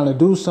time I'm trying to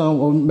do something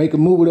or make a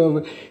move,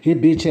 whatever, his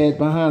bitch ass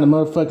behind the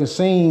motherfucking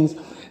scenes,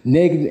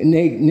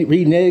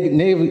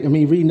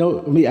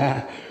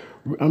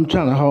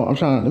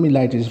 let me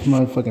light this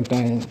motherfucking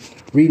thing.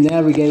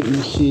 Re-navigating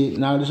this shit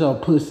and all this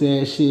old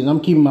pussy ass shit. And I'm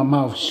keeping my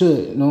mouth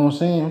shut, you know what I'm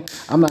saying?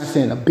 I'm not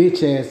saying a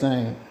bitch ass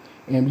thing.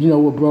 And you know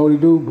what Bodie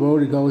do?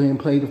 Bodie go ahead and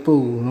play the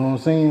fool, you know what I'm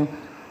saying?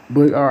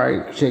 But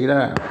alright, check it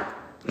out.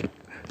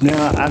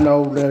 Now I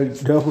know the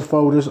duffel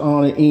folders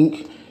on the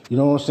ink, you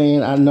know what I'm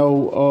saying? I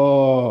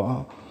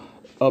know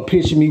a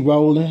picture me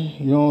rolling,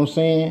 you know what I'm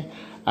saying?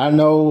 I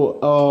know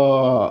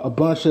a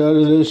bunch of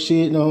other little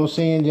shit, you know what I'm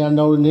saying? I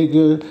know the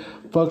nigga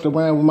fucked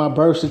around with my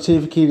birth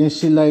certificate and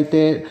shit like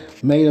that.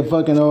 Made a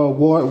fucking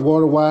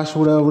water wash,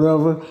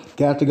 whatever.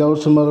 Got to go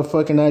to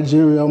motherfucking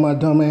Nigeria on my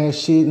dumb ass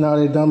shit and all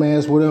that dumb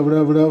ass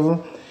whatever.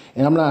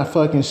 And I'm not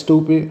fucking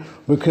stupid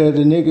because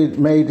the nigga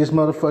made this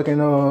motherfucking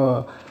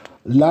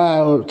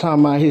lie talking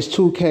about his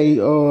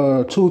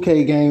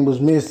 2K game was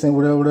missing,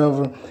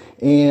 whatever.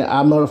 And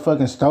I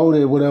motherfucking stole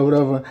it,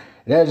 whatever.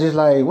 That's just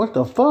like, what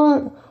the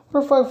fuck?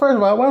 What the fuck? First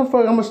of all, why the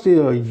fuck I'ma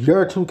steal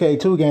your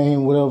 2K2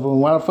 game, whatever?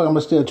 Why the fuck I'ma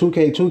steal a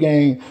 2K2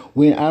 game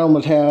when I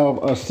don't have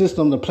a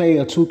system to play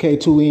a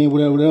 2K2 in,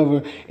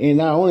 whatever? And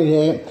not only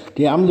that,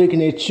 then I'm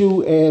looking at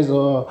you as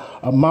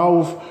a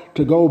mouth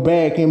to go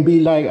back and be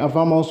like, if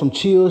I'm on some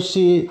chill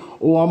shit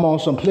or I'm on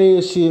some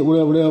player shit,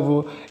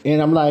 whatever.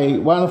 And I'm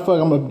like, why the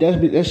fuck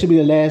that should be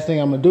the last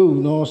thing I'ma do, you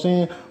know what I'm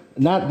saying?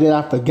 Not that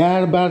I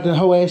forgot about the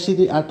whole ass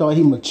shit. I thought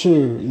he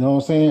matured, you know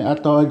what I'm saying? I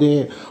thought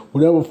that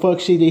whatever fuck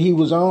shit that he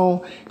was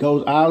on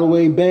goes all the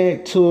way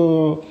back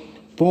to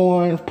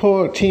Foreign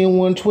Park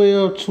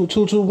 10-1-12,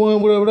 2-2-1,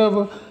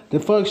 whatever.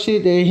 The fuck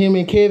shit that him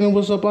and Kevin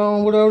was up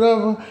on,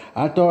 whatever.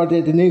 I thought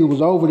that the nigga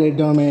was over that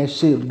dumb ass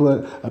shit,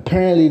 but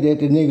apparently that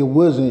the nigga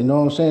wasn't, you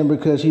know what I'm saying?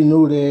 Because he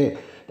knew that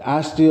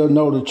I still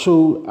know the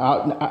truth.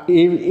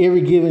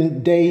 Every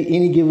given day,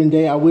 any given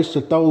day, I wish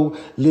to throw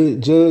little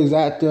jugs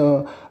out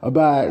there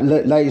about,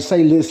 like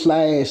say, little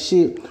sly ass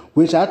shit,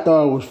 which I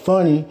thought was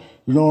funny,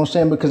 you know what I'm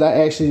saying? Because I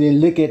actually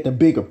didn't look at the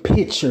bigger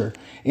picture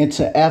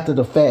until after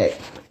the fact.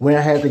 When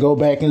I had to go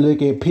back and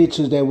look at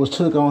pictures that was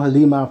took on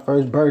Halima's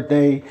first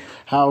birthday,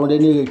 how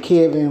that nigga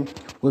Kevin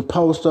would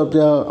post up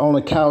there on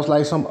the couch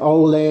like some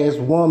old ass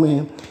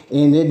woman,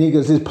 and that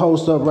nigga's just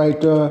post up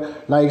right there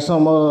like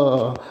some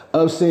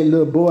upset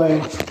little boy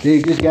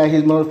that just got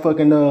his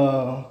motherfucking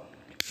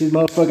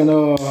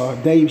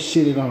Dave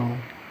shitted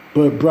on.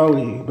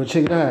 But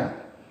check it out.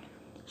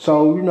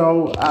 So, you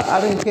know,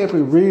 I didn't keep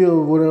it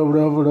real, whatever,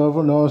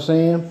 you know what I'm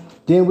saying?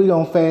 Then we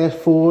gonna fast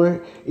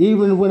forward.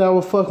 Even when I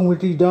was fucking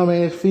with these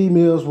dumbass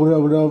females,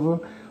 whatever.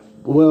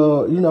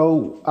 Well, you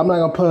know, I'm not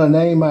gonna put her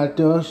name out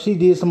there. She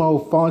did some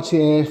old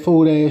fancy ass,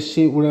 fool ass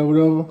shit,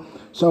 whatever.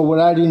 So what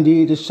I didn't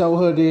do to show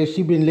her that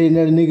she been letting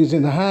other niggas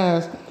in the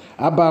house,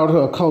 I bought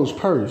her a Coach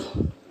purse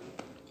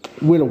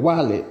with a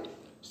wallet.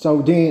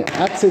 So then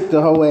I took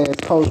the whole ass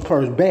Coach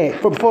purse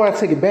back. But before I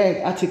took it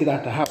back, I took it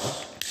out the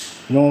house.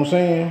 You know what I'm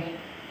saying?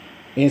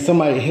 And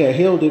somebody had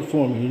held it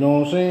for me, you know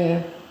what I'm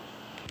saying?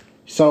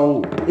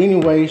 So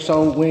anyway,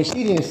 so when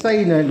she didn't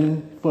say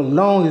nothing for the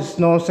longest,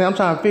 you know what I'm saying? I'm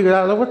trying to figure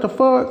out like, what the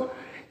fuck?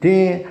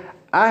 Then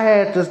I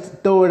had to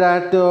throw it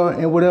out there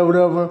and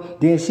whatever.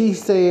 Then she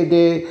said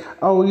that,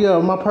 oh yeah,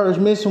 my purse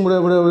missing,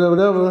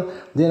 whatever.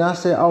 Then I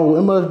said, oh,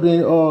 it must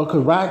be,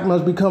 cause Rock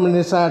must be coming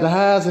inside the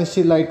house and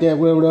shit like that,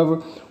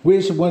 whatever.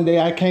 Which one day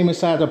I came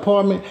inside the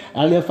apartment,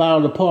 I left out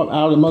of the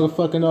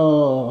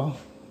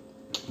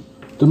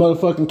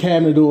motherfucking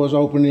cabinet doors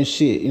open and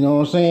shit, you know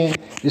what I'm saying?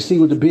 To see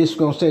what the bitch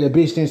gonna say. The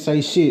bitch didn't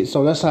say shit.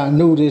 So that's how I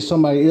knew that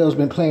somebody else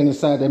been playing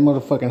inside that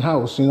motherfucking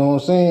house, you know what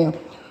I'm saying?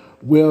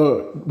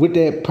 Well, with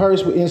that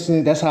purse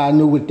incident, that's how I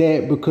knew with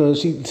that,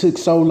 because she took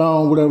so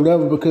long,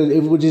 whatever, because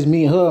if it was just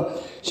me and her,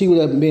 she would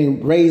have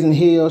been raising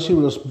hell. She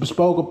would have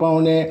spoke up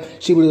on that.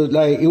 She would have,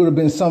 like, it would have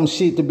been some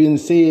shit to been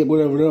said,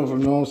 whatever, you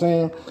know what I'm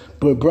saying?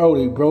 But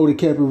Brody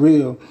kept it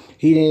real.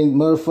 He didn't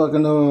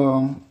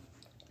motherfucking,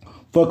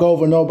 fuck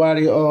over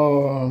nobody,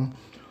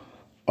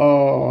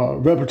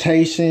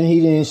 reputation.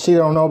 He didn't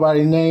shit on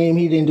nobody's name.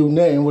 He didn't do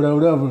nothing,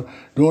 whatever.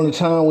 During the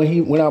time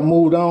when I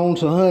moved on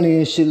to Honey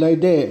and shit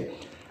like that,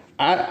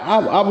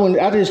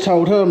 I just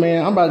told her,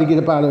 man, I'm about to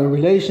get up out of a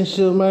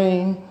relationship,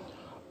 man.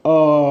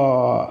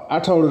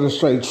 I told her the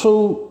straight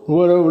truth,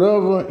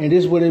 whatever, and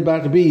this is what it's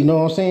about to be, you know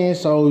what I'm saying?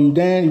 So you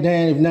down,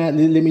 if not,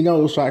 let me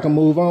know so I can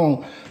move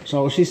on.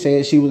 So she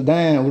said she was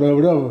down,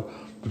 whatever.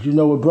 But you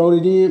know what Brody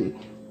did?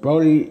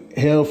 Brody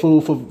held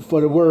food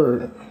for the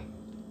word.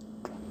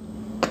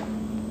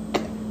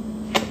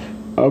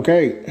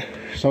 Okay,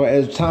 so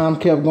as time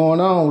kept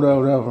going on,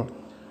 whatever,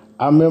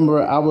 I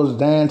remember I was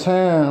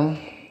downtown,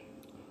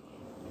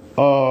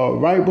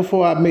 right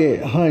before I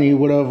met Honey,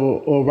 whatever,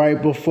 or right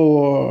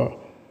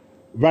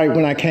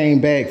when I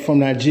came back from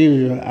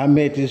Nigeria, I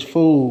met this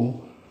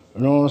fool,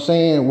 you know what I'm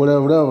saying,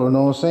 whatever, you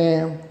know what I'm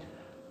saying,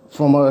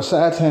 from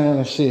Side-Town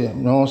and shit,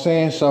 you know what I'm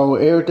saying? So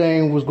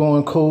everything was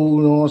going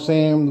cool, you know what I'm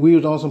saying? We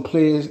was on some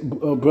players,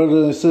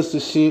 brother and sister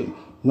shit, you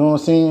know what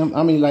I'm saying?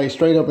 I mean, like,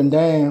 straight up and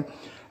down.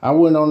 I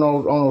wasn't on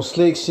no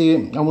slick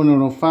shit. I wasn't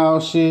on no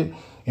foul shit.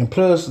 And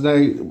plus,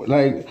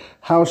 like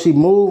how she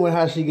move and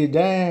how she get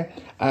down,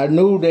 I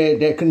knew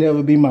that could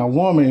never be my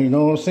woman, you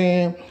know what I'm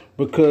saying?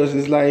 Because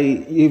it's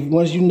like, if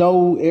once you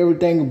know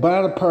everything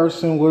about a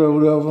person,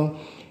 whatever,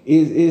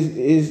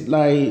 it's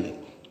like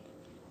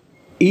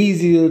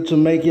easier to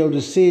make your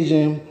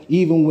decision,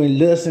 even when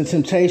lust and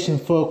temptation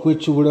fuck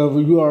with you,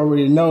 whatever. You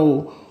already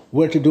know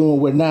what to do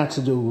and what not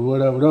to do,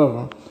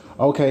 whatever.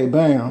 Okay,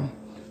 bam.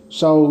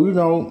 So, you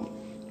know,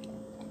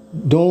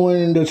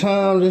 during the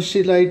times and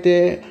shit like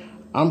that,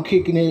 I'm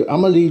kicking it.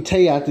 I'm gonna leave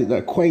Tay out the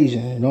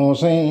equation, you know what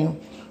I'm saying?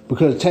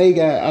 Because Tay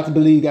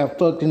got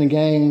fucked in the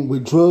game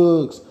with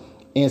drugs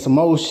and some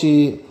old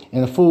shit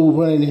and the fool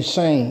running in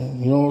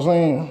shame, you know what I'm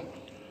saying?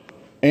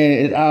 And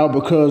it's all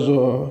because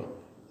of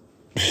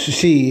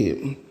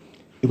shit.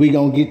 We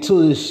gonna get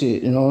to this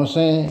shit, you know what I'm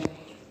saying?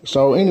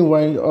 So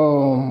anyway,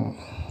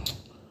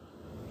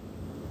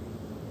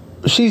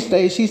 she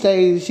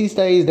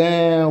stays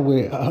down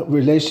with a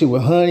relationship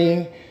with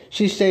Honey.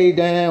 She stayed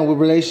down with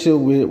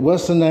relationship with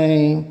what's her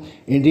name,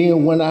 and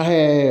then when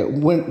I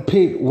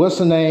picked what's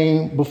her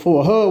name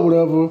before her,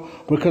 whatever,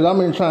 because I'm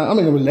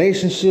in a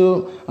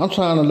relationship. I'm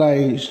trying to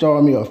like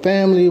start me a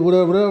family,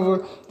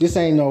 whatever. This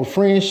ain't no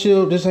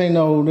friendship. This ain't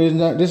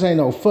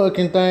no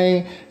fucking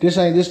thing. This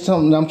is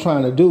something I'm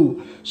trying to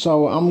do.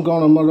 So I'm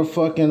gonna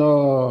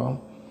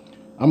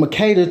I'm gonna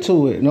cater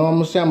to it, you know what I'm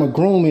gonna say? I'm gonna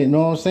groom it, you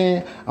know what I'm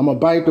saying? I'm gonna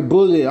bite the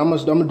bullet. I'm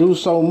gonna do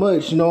so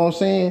much, you know what I'm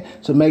saying,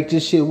 to make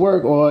this shit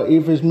work. Or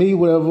if it's me,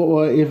 whatever,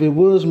 or if it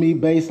was me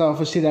based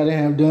off of shit I didn't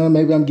have done,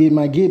 maybe I'm getting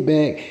my get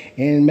back,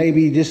 and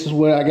maybe this is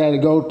what I gotta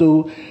go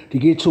through to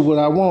get to what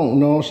I want,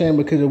 you know what I'm saying?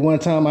 Because at one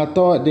time I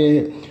thought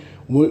that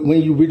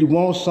when you really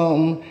want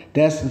something,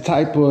 that's the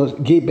type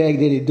of get back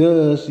that it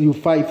does. You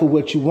fight for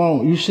what you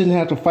want. You shouldn't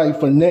have to fight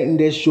for nothing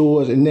that's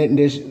yours and nothing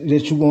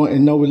that you want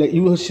and no.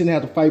 You shouldn't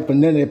have to fight for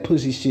none of that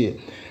pussy shit.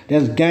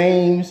 That's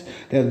games.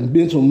 That's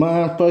mental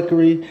mind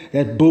fuckery.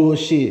 That's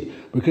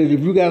bullshit. Because if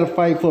you gotta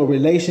fight for a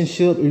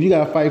relationship, if you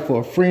gotta fight for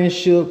a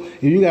friendship,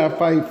 if you gotta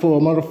fight for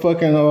a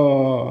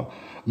motherfucking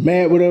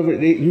man, whatever,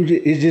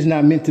 it's just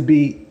not meant to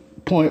be.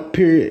 Point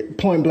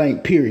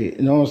blank, period.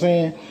 You know what I'm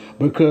saying?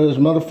 Because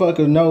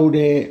motherfuckers know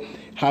that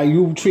how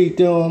you treat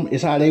them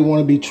is how they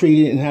want to be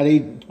treated, and how they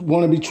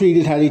want to be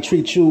treated, how they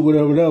treat you,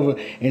 whatever.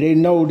 And they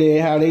know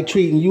that how they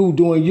treating you,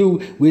 doing you,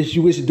 which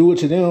you wish to do it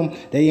to them,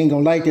 they ain't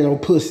gonna like that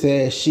old pussy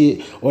ass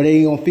shit, or they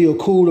ain't gonna feel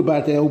cool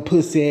about that old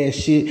pussy ass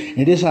shit.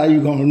 And this how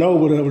you gonna know,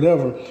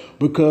 whatever.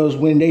 Because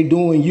when they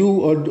doing you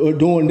or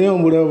doing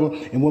them, whatever,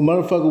 and when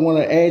motherfuckers want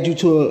to add you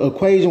to an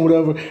equation,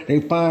 whatever,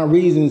 they find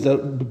reasons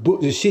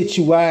to shit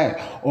you out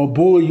or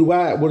bull you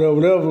out,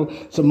 whatever,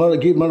 to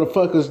get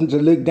motherfuckers to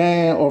look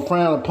down or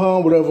frown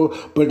upon, whatever.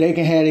 But they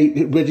can have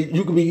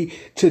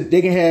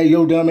they can have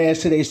your dumb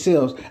ass to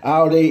themselves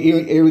all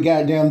day, every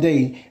goddamn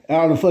day,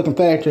 out of the fucking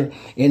factory,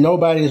 and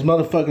nobody is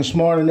motherfucking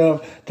smart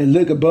enough to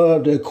look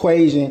above the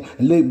equation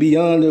and look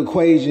beyond the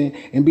equation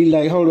and be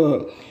like, hold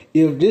up.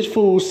 If this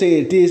fool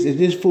said this, if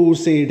this fool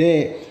said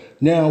that,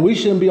 now we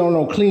shouldn't be on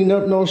no clean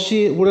up no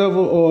shit, whatever,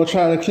 or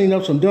try to clean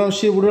up some dumb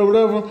shit,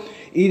 whatever.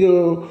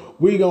 Either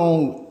we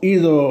gonna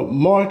either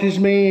mark this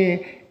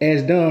man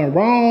as done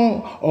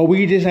wrong, or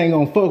we just ain't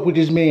gonna fuck with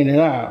this man at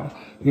all.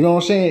 You know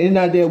what I'm saying? It's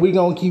not that we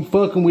gonna keep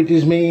fucking with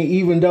this man,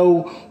 even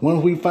though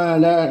once we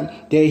find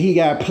out that he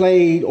got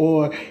played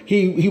or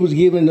he was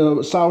given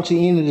the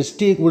salty end of the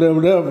stick,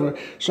 whatever.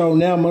 So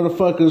now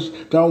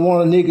motherfuckers don't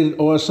want a nigga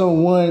or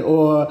someone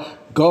or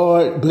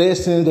God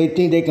blessing, they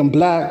think they can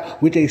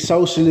block with their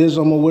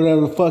socialism or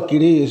whatever the fuck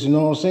it is, you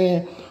know what I'm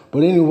saying?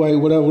 But anyway,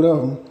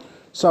 whatever.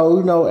 So,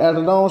 you know,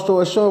 after long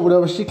story short,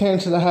 whatever, she came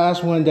to the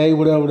house one day,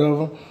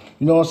 whatever.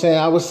 You know what I'm saying?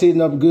 I was sitting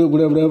up good,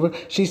 whatever.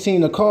 She seen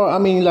the car. I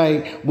mean,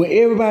 like, when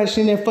everybody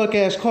seen that fuck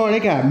ass car,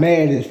 they got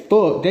mad as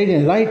fuck. They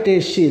didn't like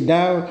that shit,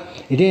 dog.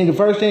 And then the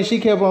first thing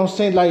she kept on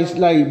saying,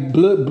 like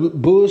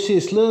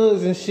bullshit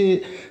slugs and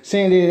shit,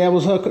 saying that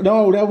was her.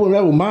 No, that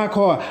was my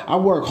car. I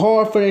work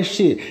hard for that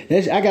shit.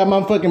 I got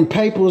my fucking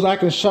papers I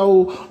can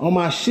show on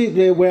my shit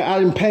there where I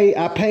didn't pay.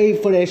 I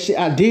paid for that shit.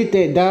 I did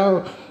that,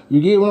 dog. You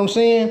get what I'm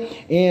saying?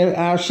 And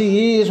how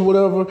she is,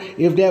 whatever.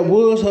 If that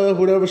was her,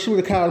 whatever, she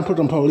would have called and put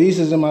them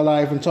polices in my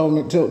life and told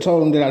them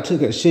that I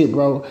took her shit,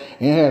 bro,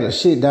 and had a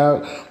shit,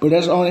 dog. But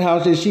that's the only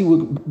house that she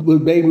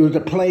would be able to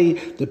play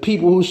the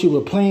people who she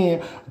was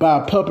playing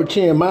by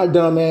puppeteering my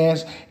dumb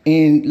ass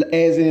and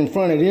as in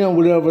front of them,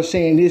 whatever,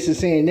 saying this and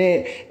saying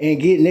that, and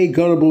getting they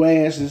gullible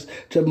asses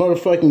to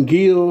motherfucking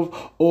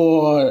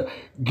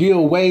give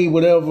away,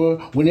 whatever,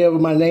 whenever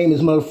my name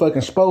is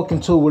motherfucking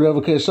spoken to, whatever,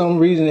 because some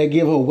reason they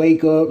give her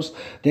wake ups,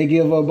 they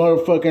give her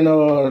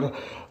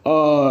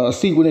motherfucking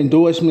secret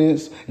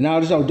endorsements, and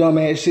all this old dumb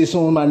ass shit,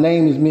 so when my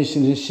name is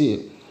mentioned and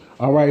shit.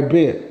 All right,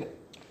 bet.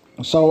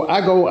 So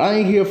I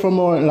ain't hear from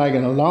her like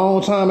in a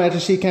long time after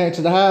she came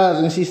to the house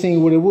and she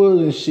seen what it was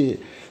and shit.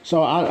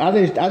 So I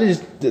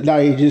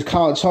just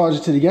called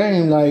charges to the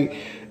game. Like,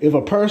 if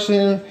a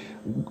person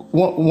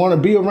want to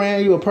be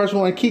around you, a person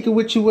want to kick it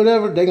with you,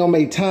 whatever, they gonna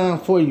make time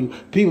for you.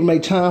 People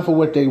make time for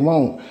what they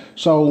want.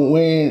 So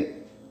when,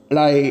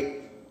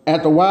 like,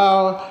 after a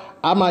while,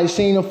 I might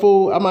seen the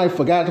food, I might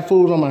forgot the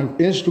food on my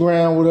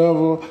Instagram,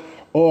 whatever,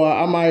 or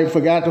I might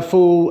forgot the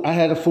food, I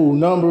had the food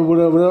number,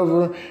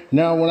 whatever.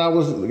 Now when I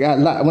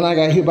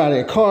got hit by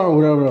that car,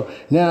 whatever,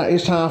 now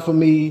it's time for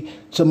me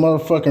to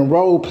motherfucking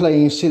role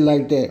play and shit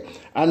like that.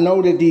 I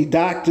know that these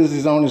doctors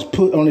is on this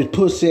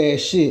pussy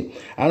ass shit.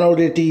 I know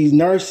that these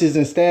nurses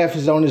and staff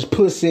is on this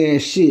pussy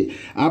ass shit.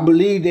 I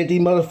believe that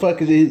these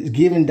motherfuckers is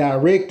giving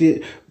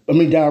direction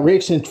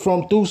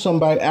through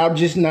somebody. I'm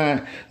just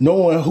not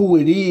knowing who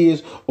it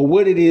is or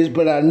what it is,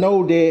 but I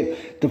know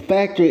that the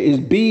factor is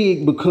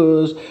big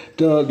because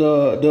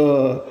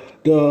the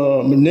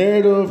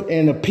narrative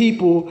and the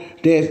people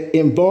that's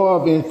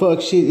involved in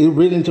fuck shit is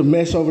willing to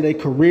mess over their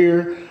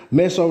career,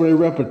 mess over their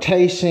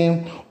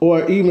reputation,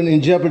 or even in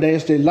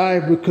jeopardize their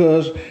life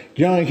because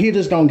young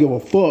hitters don't give a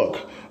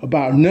fuck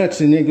about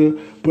nothing, nigga,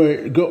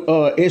 but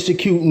go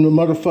executing the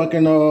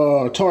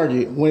motherfucking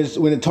target when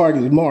the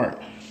target is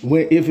marked.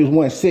 If it's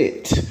one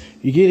set,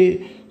 you get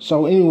it?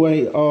 So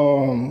anyway,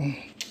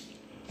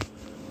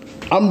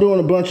 I'm doing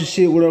a bunch of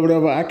shit,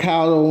 whatever. I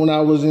called her when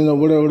I was in the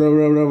whatever.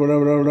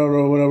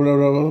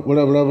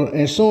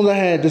 And as soon as I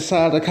had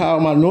decided to call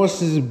my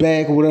nurses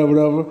back,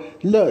 whatever.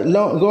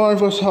 Look, going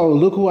for so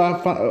look who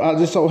I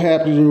just so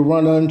happy to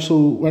run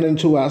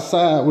into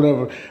outside,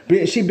 whatever.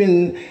 She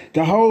been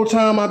the whole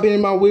time I've been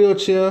in my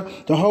wheelchair,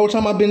 the whole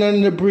time I've been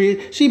under the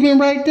bridge. She been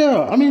right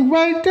there. I mean,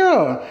 right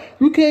there.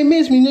 You can't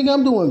miss me, nigga.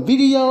 I'm doing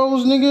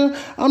videos, nigga.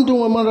 I'm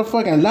doing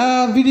motherfucking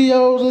live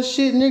videos and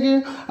shit,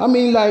 nigga. I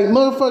mean, like,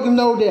 motherfuckers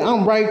know that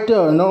I'm right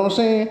there, you know what I'm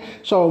saying?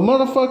 So,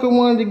 motherfucker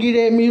wanted to get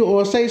at me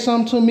or say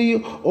something to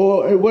me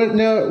or what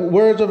now,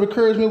 words of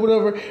encouragement,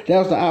 whatever. That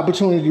was the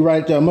opportunity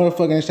right there.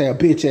 Motherfucker ain't say a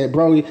bitch at,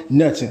 bro,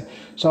 nothing.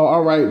 So,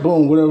 all right,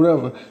 boom,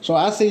 whatever. So,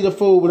 I see the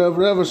food,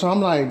 whatever. So,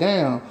 I'm like,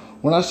 damn.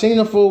 When I seen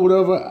the food,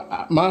 whatever,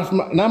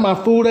 not my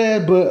food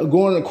ad, but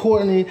going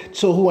accordingly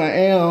to who I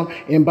am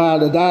and by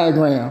the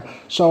diagram.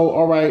 So,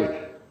 all right,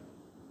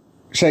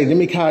 say, let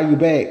me call you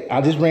back. I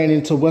just ran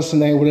into what's the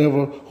name,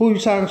 whatever. Who you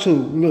talking to?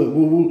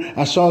 Look,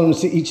 I saw them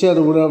see each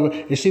other, whatever,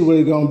 and see what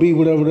it's gonna be,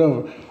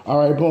 whatever. All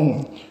right,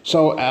 boom.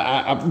 So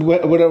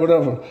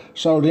whatever.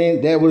 So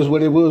then that was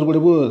what it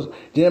was.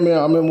 Then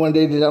I remember one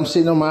day that I'm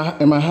sitting in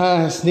my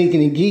house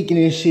sneaking and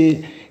geeking and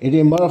shit, and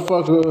then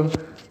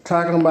motherfucker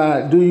talking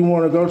about, do you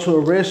want to go to a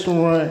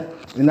restaurant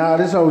and all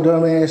this old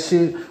dumb ass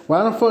shit.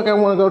 Why the fuck I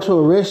want to go to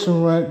a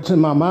restaurant? To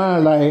my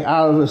mind, like,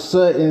 all of a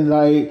sudden,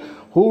 like,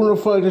 who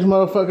the fuck this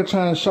motherfucker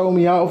trying to show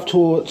me off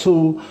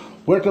to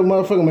what the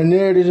motherfucking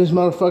narrative this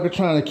motherfucker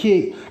trying to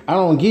kick? I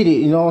don't get it,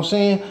 you know what I'm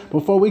saying?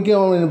 Before we get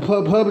on in the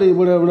public,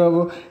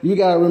 whatever, you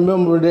gotta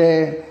remember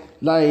that,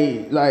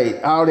 like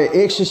all that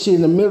extra shit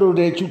in the middle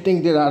that you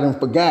think that I done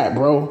forgot,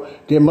 bro.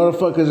 That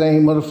motherfuckers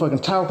ain't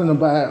motherfucking talking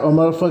about, or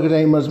motherfuckers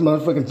ain't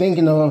motherfucking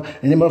thinking of,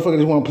 and then motherfuckers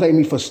just want to play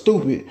me for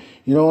stupid.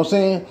 You know what I'm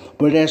saying?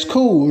 But that's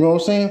cool, you know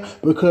what I'm saying?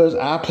 Because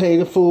I play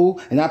the fool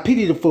and I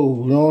pity the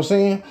fool, you know what I'm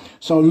saying?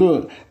 So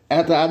look,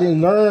 after I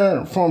didn't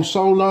learn from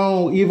so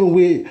long, even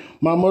with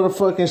my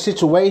motherfucking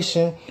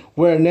situation,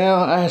 where now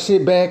I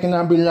sit back and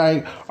I be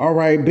like, all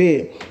right,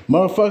 bet.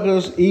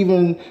 Motherfuckers,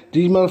 even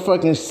these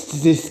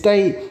motherfucking this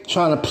state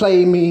trying to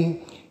play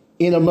me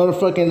in a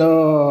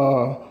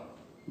motherfucking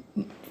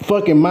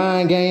fucking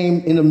mind game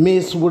in the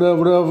midst,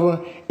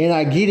 whatever, and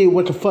I get it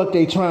what the fuck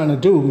they trying to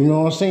do, you know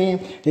what I'm saying?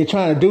 They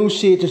trying to do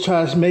shit to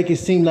try to make it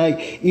seem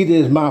like either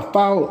it's my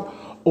fault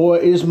or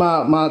it's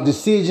my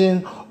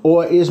decision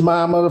or it's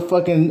my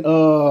motherfucking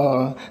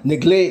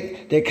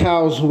neglect that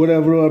caused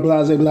whatever,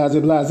 blase. You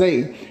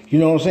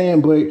know what I'm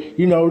saying? But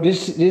you know,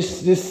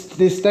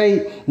 this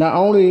state, not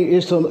only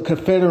is a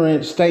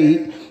Confederate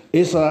state,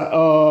 it's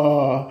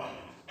a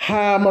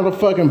high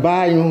motherfucking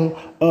volume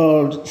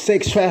of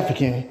sex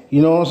trafficking.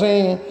 You know what I'm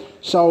saying?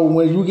 So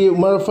when you get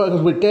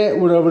motherfuckers with that,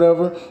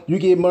 whatever, you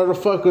get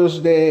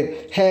motherfuckers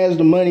that has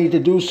the money to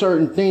do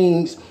certain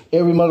things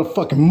every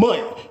motherfucking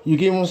month. You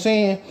get what I'm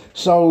saying?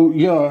 So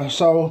yeah,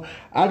 so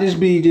I just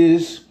be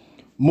just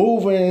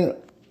moving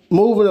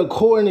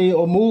accordingly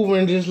or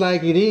moving just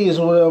like it is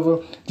or whatever.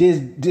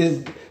 Just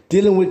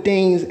dealing with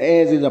things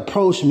as it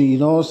approach me. You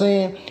know what I'm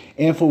saying?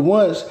 And for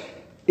once,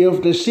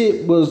 if the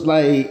shit was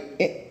like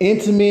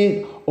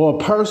intimate or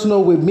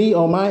personal with me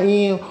on my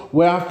end,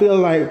 where I feel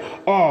like,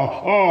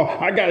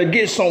 I gotta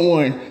get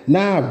someone.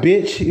 Nah,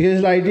 bitch,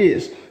 it's like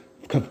this.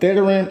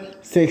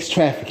 Confederate sex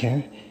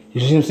trafficking.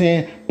 You see what I'm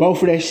saying?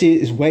 Both of that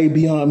shit is way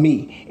beyond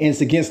me, and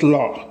it's against the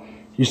law.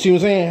 You see what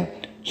I'm saying?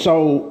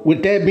 So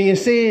with that being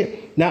said,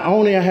 not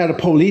only I have the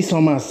police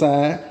on my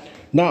side,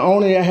 not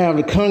only I have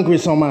the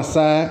Congress on my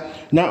side,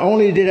 not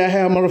only did I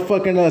have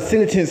motherfucking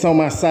senators on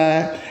my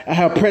side, I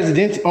have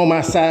presidents on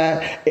my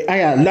side. I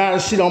got a lot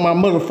of shit on my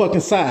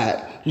motherfucking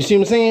side. You see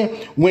what I'm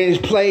saying? When it's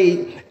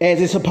played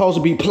as it's supposed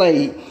to be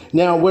played.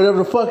 Now, whatever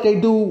the fuck they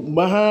do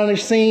behind the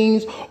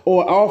scenes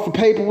or off the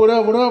paper,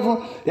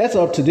 whatever, that's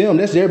up to them.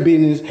 That's their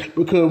business.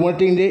 Because one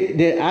thing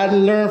that I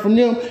didn't learn from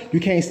them, you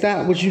can't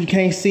stop what you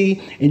can't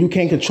see and you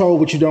can't control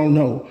what you don't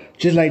know.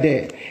 Just like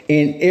that.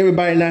 And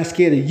everybody not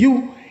scared of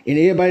you and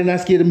everybody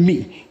not scared of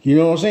me. You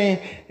know what I'm saying?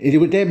 And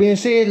with that being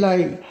said,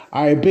 like,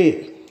 I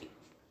bet.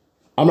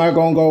 I'm not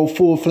gonna go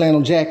full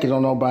flannel jacket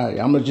on nobody.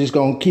 I'm just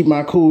gonna keep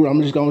my cool.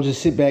 I'm just gonna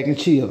sit back and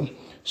chill.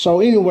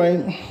 So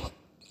anyway,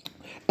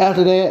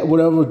 after that,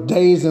 whatever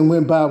days and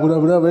went by,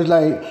 whatever, it's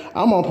like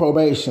I'm on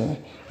probation.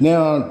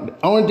 Now, the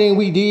only thing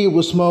we did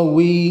was smoke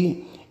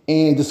weed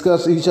and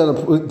discuss each other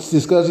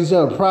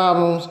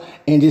problems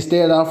and just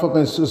stare off up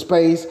into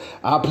space.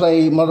 I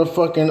played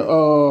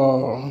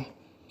motherfucking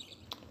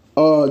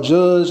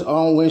judge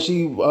on when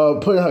she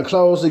putting her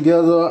clothes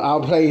together.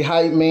 I'll play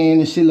hype man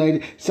and shit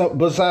like that. So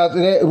besides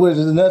that, it was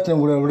nothing,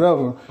 whatever.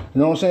 You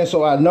know what I'm saying?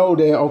 So I know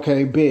that,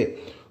 okay, bet.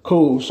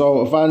 Cool.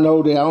 So if I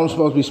know that I'm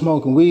supposed to be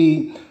smoking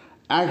weed,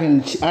 I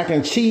can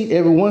cheat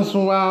every once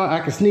in a while. I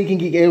can sneak and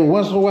geek every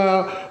once in a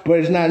while, but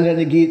it's not nothing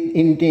to get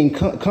anything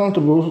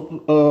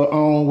comfortable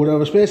on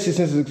whatever, especially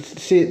since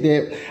it's shit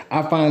that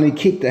I finally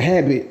kicked the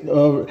habit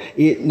of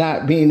it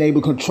not being able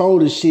to control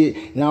the shit,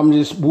 and I'm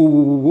just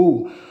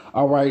woo.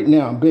 All right,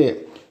 now, bet.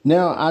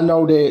 Now I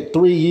know that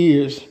 3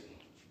 years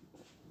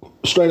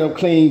straight up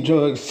clean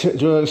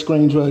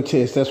screen drug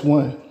test. That's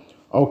one.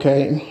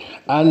 Okay.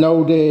 I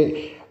know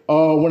that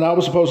when I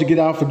was supposed to get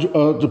out for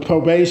the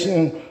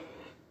probation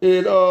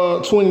in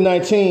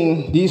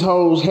 2019, these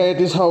hoes had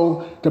this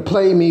hoe to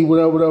play me,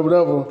 whatever.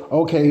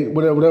 Okay,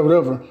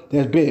 whatever.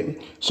 That's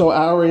bet. So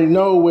I already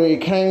know where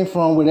it came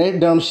from, where that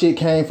dumb shit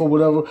came from,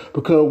 whatever.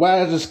 Because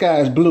why is the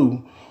sky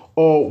blue?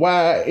 Or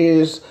why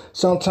is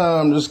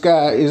sometimes the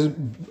sky is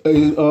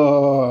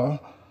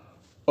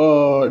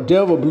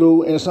devil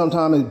blue and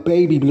sometimes it's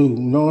baby blue? You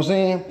know what I'm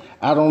saying?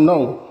 I don't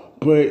know.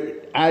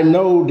 But I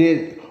know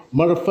that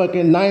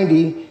motherfucking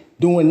 90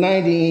 doing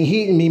 90 and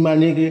hitting me, my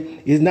nigga,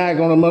 is not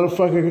gonna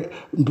motherfucker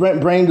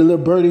bring the little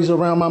birdies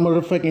around my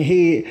motherfucking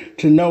head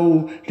to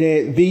know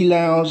that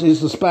V-Lounge is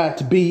the spot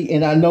to be,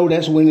 and I know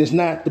that's when it's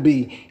not to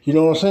be. You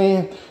know what I'm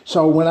saying?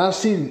 So when I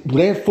see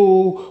that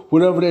fool,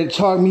 whatever that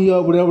chalked me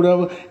up,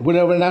 whatever,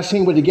 and I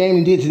seen what the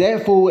gaming did to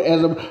that fool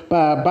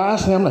by a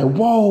bystander, I'm like,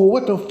 whoa,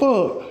 what the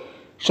fuck?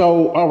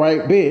 So, all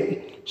right,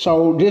 bet.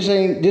 So this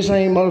ain't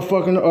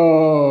motherfucking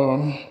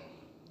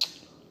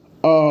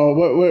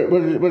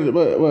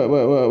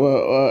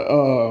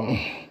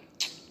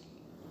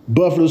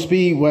Buffalo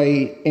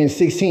Speedway in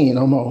 16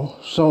 no more.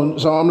 So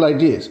I'm like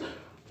this,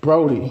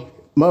 Bodie.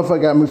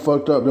 Motherfucker got me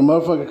fucked up. The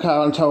motherfucker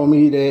called and told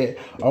me that,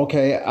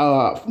 okay,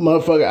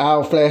 motherfucker,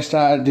 I'll flash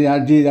out. I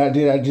did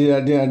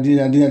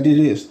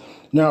this.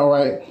 Now,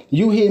 right,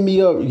 you hit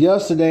me up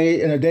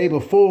yesterday and the day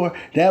before.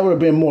 That would have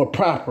been more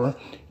proper.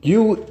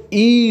 You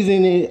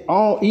easing it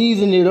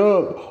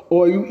up,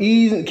 or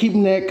you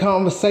keeping that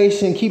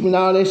conversation, keeping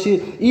all that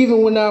shit.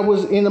 Even when I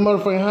was in the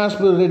motherfucking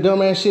hospital, that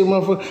dumbass shit,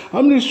 motherfucker,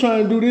 I'm just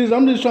trying to do this,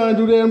 I'm just trying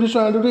to do that, I'm just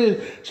trying to do this.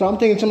 So I'm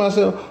thinking to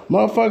myself,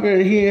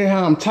 motherfucker, here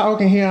how I'm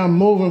talking, here I'm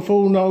moving,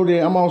 fool know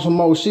that I'm on some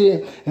more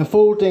shit, and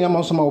fool think I'm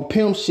on some more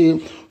pimp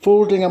shit,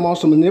 fool think I'm on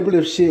some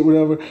manipulative shit,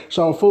 whatever.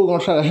 So fool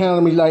gonna try to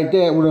handle me like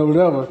that,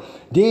 whatever.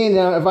 Then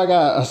if I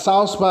got a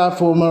soft spot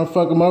for a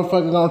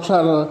motherfucker gonna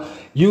try to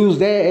use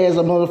that as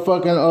a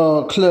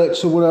motherfucking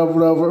clutch or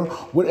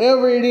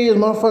whatever it is,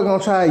 motherfucker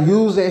gonna try to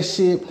use that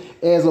shit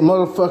as a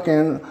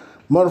motherfucking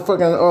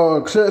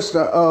clutch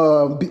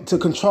to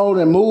control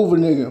and move a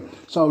nigga.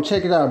 So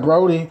check it out,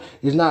 Bodie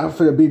is not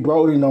finna be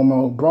Bodie no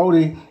more.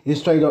 Bodie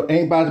is straight up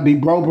ain't about to be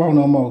bro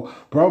no more.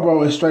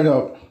 Bro is straight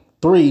up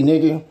 3,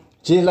 nigga.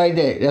 Just like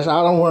that. That's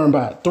all I'm worrying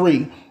about.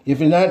 3. If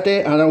it's not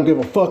that, I don't give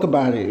a fuck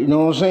about it. You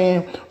know what I'm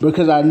saying?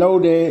 Because I know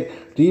that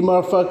these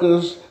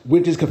motherfuckers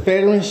with this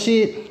Confederate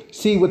shit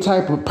see what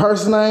type of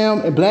person I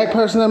am, a black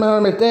person I'm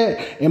at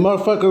that, and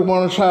motherfuckers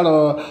want to try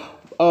to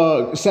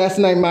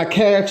assassinate my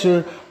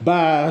character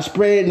by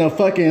spreading a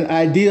fucking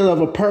ideal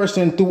of a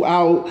person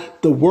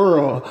throughout the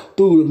world,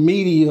 through the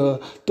media,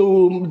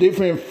 through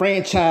different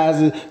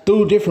franchises,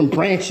 through different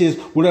branches,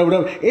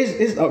 whatever.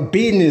 It's a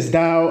business,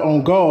 dog,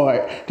 on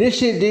guard. This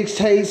shit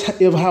dictates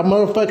if how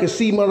motherfuckers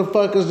see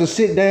motherfuckers, to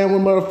sit down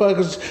with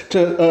motherfuckers,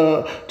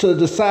 to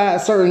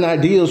decide certain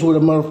ideals with a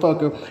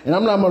motherfucker. And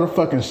I'm not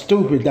motherfucking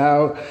stupid,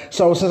 dog.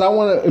 So since a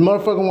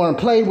motherfucker want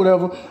to play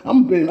whatever,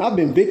 I've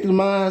been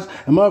victimized,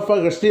 and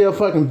motherfuckers still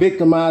fucking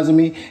victimizing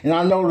me, and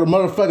I know the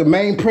motherfucking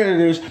main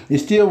predators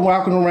is still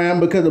walking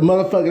around because the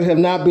motherfuckers have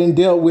not been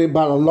dealt with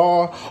by the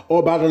law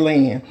or by the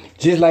land,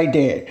 just like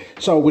that.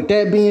 So with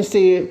that being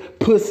said,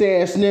 pussy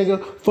ass nigga,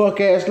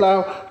 fuck ass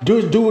law,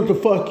 just do what the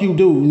fuck you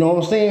do, you know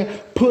what I'm saying?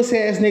 Pussy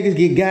ass niggas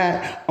get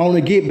got on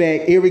the get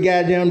back every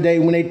goddamn day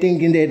when they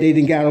thinking that they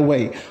done got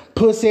away.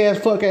 Pussy ass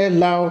fuck ass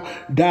law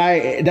die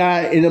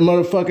in the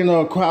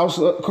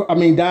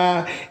motherfucking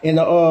die in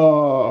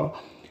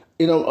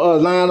the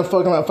line of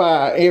fucking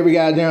fire every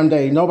goddamn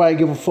day. Nobody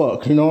give a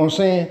fuck, you know what I'm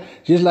saying?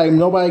 Just like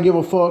nobody give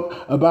a fuck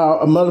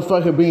about a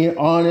motherfucker being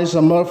honest, a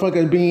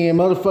motherfucker being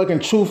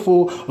motherfucking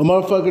truthful, a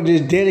motherfucker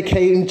just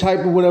dedicating type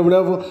of whatever,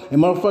 and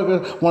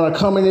motherfucker want to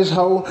come in this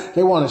hole,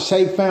 they want to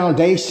shake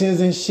foundations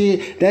and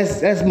shit.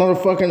 That's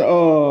motherfucking,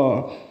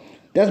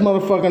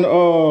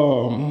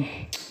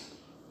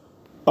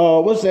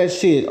 what's that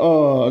shit?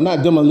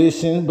 Not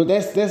demolition, but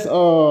that's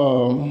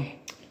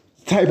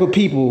type of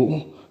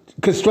people.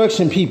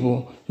 Construction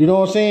people, you know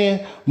what I'm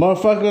saying?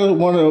 Motherfuckers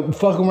want to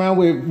fuck around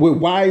with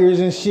wires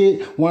and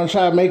shit. Want to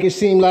try to make it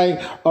seem like,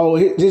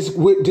 this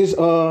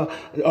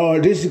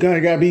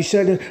gotta be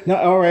shut down. Now,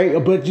 all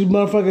right, but you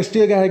motherfuckers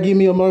still gotta give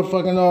me a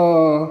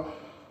motherfucking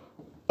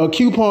a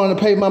coupon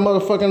to pay my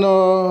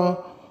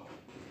motherfucking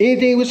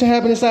anything which can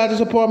happen inside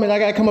this apartment. I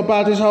gotta come up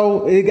out this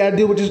hole. They gotta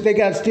deal with this. They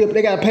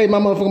gotta pay my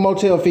motherfucking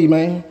motel fee,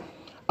 man.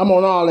 I'm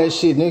on all that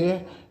shit,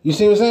 nigga. You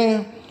see what I'm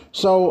saying?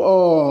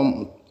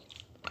 So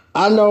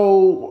I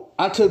know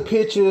I took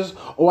pictures,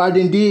 or I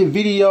did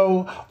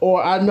video,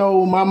 or I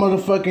know my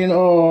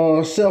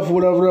motherfucking self,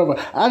 whatever.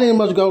 I didn't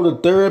much go to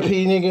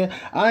therapy, nigga.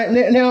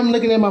 Now I'm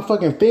looking at my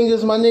fucking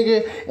fingers, my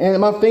nigga, and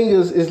my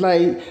fingers is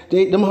like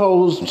them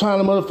hoes trying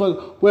to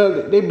motherfucker.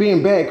 Well, they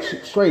being back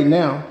straight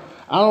now.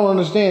 I don't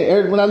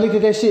understand. When I looked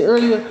at that shit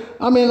earlier,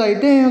 I mean,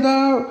 like, damn,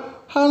 dog.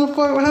 How the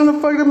fuck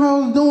them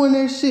hoes doing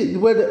that shit?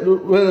 Where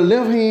the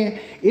left hand,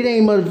 it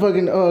ain't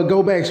motherfucking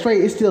go back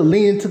straight. It's still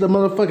leaning to the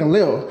motherfucking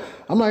left.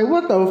 I'm like,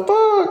 what the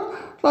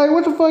fuck? Like,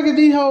 what the fuck is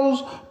these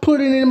hoes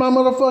putting in my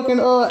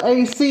motherfucking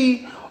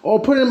AC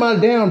or putting in my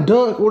damn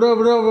duct,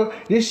 whatever.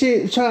 This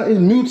shit is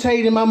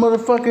mutating my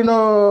motherfucking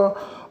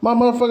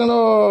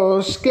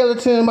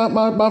skeleton,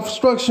 my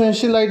structure and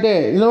shit like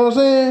that. You know what I'm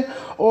saying?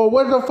 Or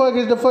what the fuck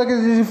is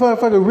this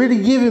motherfucker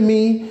really giving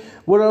me?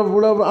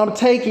 Whatever I'm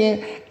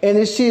taking, and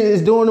this shit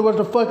is doing what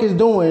the fuck it's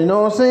doing, you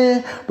know what I'm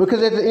saying?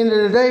 Because at the end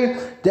of the day,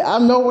 I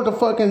know what the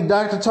fucking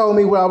doctor told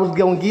me what I was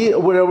gonna get,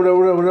 or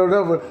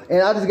whatever,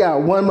 and I just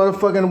got one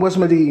motherfucking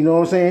what's-my-D, you know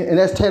what I'm saying? And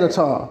that's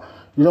Tetratar,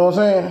 you know what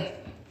I'm saying?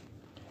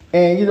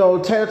 And you know,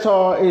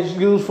 Tetratar is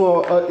used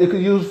for, it could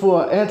be used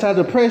for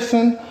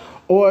antidepressant,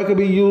 or it could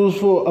be used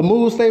for a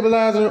mood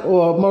stabilizer,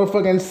 or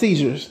motherfucking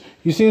seizures.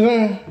 You see what I'm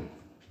saying?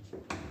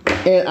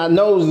 And I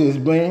knows this,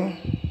 man.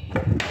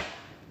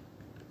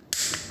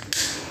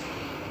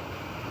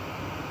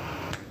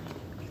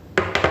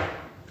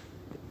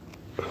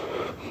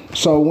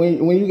 So when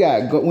you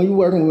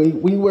working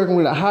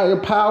with a higher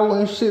power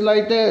and shit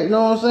like that, you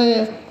know what I'm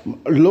saying?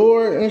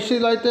 Lord and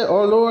shit like that,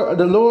 or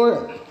the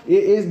Lord,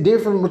 it's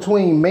different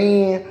between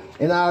man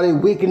and all their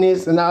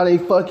wickedness and all they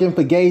fucking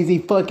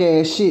fugazi fuck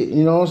ass shit,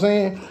 you know what I'm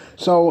saying?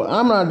 So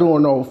I'm not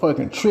doing no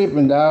fucking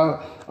tripping,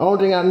 dog.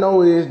 Only thing I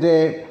know is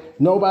that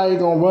nobody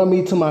gonna run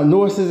me to my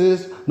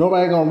narcissist.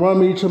 Nobody gonna run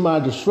me to my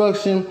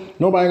destruction.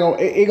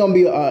 It gonna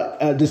be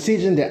a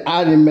decision that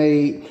I done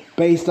made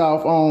based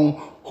off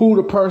on who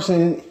the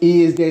person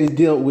is that is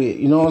dealt with,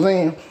 you know what I'm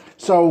saying?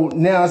 So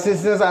now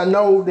since I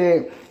know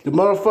that the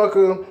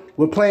motherfucker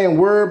was playing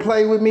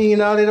wordplay with me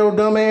and all that old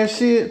dumbass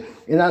shit,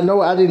 and I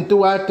know I didn't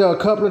throw out there a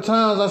couple of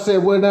times, I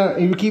said, well, now,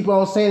 and you keep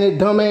on saying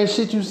that dumbass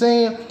shit you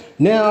saying,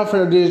 now I'm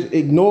finna just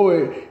ignore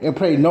it and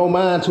pay no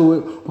mind to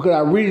it, because I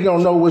really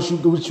don't know what you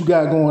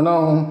got going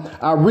on.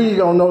 I really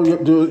don't know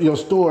your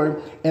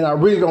story, and I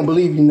really don't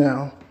believe you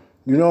now.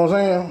 You know what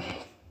I'm saying?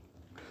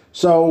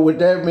 So with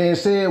that being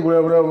said,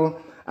 whatever,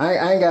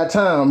 I ain't got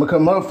time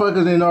because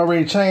motherfuckers didn't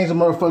already change the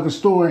motherfucking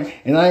story,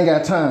 and I ain't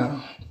got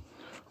time.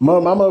 My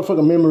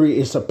motherfucking memory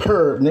is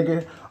superb,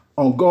 nigga.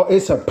 On God,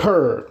 it's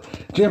superb.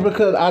 Just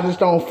because I just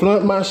don't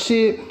flaunt my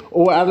shit,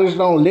 or I just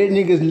don't let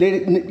niggas let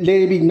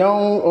it be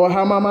known, or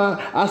how my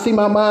mind, I see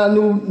my mind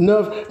knew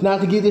enough not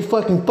to get this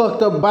fucking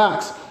fucked up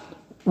box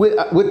with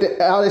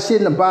all that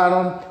shit in the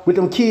bottom, with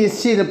them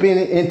kids shit up in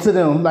it into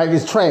them like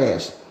it's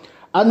trash.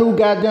 I knew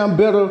goddamn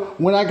better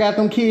when I got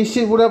them kids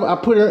shit, whatever. I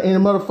put it in a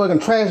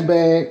motherfucking trash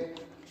bag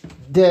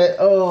that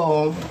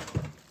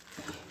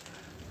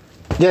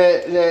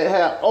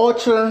had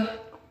ultra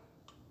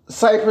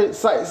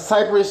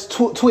cypress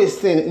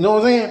twist in it. You know what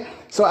I'm saying?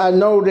 So I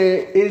know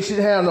that it should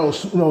have no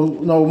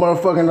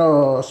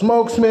motherfucking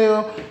smoke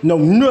smell, no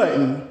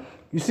nothing.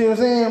 You see what I'm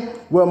saying?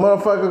 Well,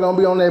 motherfucker gonna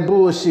be on that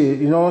bullshit.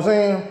 You know what I'm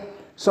saying?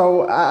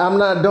 So I'm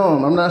not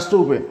dumb. I'm not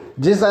stupid.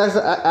 Just as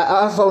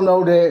I also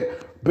know that.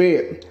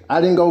 But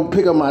I didn't go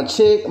pick up my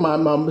check, my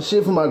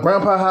shit from my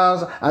grandpa's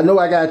house. I know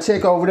I got a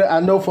check over there. I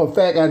know for a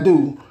fact I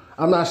do.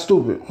 I'm not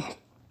stupid.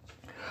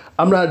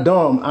 I'm not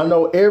dumb. I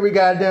know every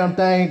goddamn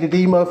thing that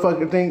these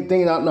motherfuckers think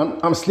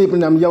I'm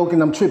sleeping, I'm yoking,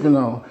 I'm tripping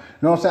on. You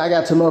know what I'm saying? I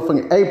got to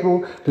motherfucking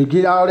April to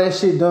get all that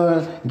shit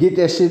done, get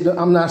that shit done.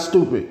 I'm not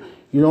stupid.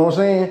 You know what I'm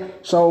saying?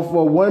 So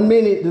for 1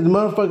 minute, the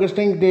motherfuckers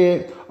think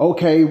that,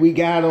 okay, we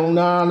got them.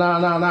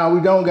 Nah, we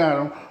don't got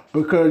them.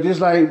 Because just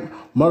like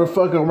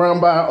motherfucker around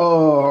by,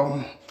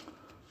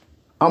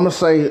 I'ma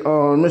say,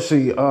 let me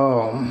see,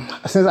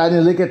 since I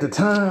didn't look at the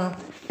time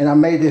and I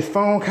made this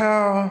phone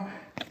call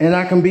and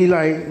I can be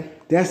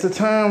like, that's the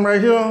time right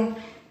here.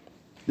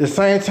 The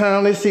same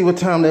time, let's see what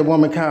time that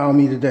woman called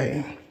me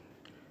today.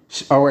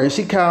 All right,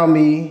 she called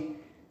me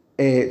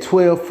at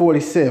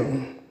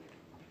 12:47.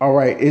 All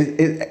right,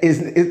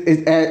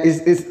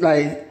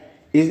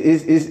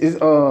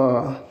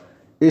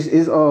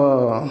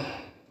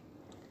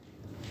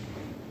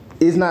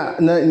 it's not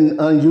nothing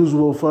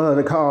unusual for her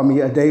to call me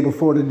a day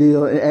before the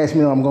deal and ask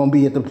me if I'm gonna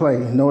be at the play.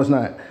 No, it's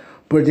not.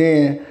 But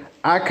then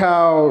I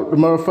called the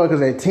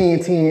motherfuckers at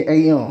 10:10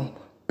 a.m.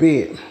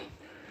 Bet.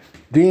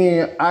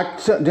 Then I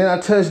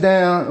touched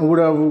down and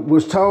whatever,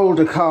 was told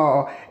to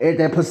call at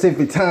that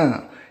Pacific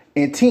time.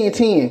 And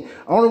 10:10.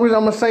 Only reason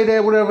I'm gonna say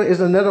that whatever is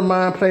another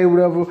mind play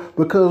whatever,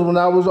 because when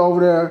I was over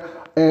there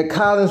at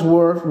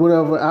Collinsworth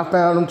whatever, I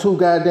found them 2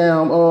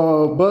 goddamn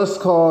bus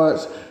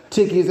cards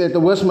tickets at the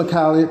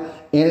whatchamacallit,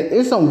 and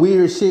it's some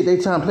weird shit. They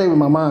trying to play with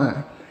my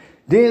mind.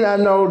 Then I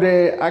know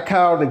that I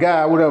called the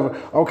guy whatever.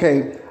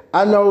 Okay,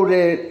 I know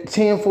that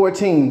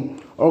 10:14.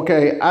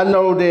 Okay, I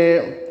know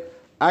that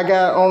I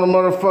got on the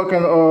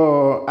motherfucking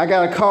I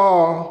got a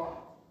call.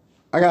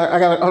 I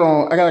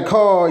got a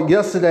call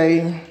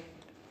yesterday.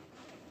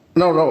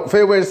 No,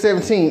 February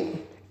 17th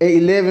at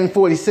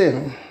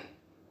 11:47.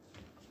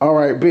 All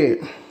right, bet.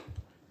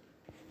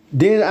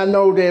 Then I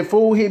know that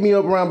fool hit me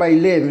up around by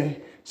 11.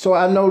 So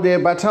I know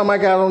that by the time I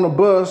got on the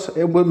bus,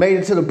 it made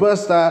it to the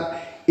bus stop,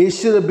 it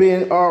should have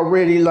been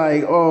already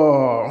like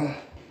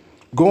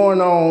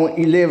going on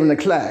 11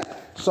 o'clock.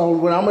 So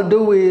what I'm gonna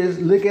do is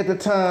look at the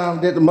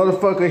time that the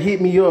motherfucker hit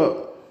me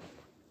up.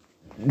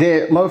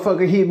 That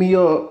motherfucker hit me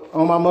up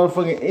on my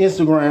motherfucking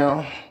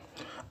Instagram.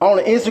 On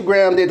the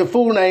Instagram that the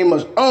fool name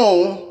was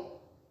on.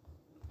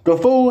 The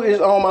fool is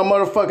on my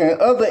motherfucking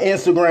other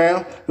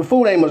Instagram. The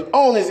fool name was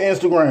on his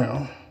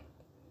Instagram.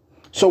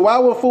 So why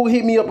would fool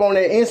hit me up on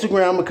that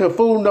Instagram? Because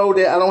fool know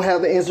that I don't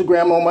have the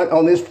Instagram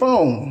on this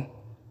phone.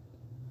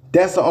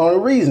 That's the only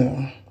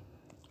reason.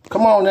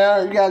 Come on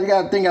now, you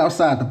gotta think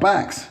outside the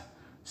box.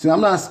 See,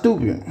 I'm not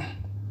stupid.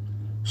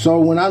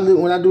 So when I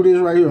do this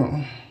right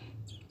here,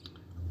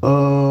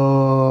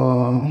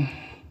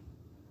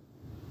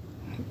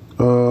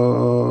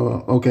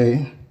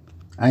 okay,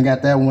 I ain't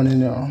got that one in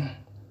there.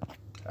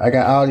 I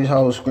got all these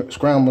hoes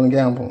scramble and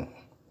gamble.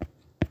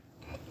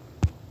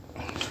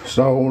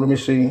 So let me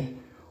see.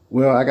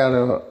 Well, I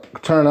gotta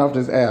turn off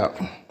this app.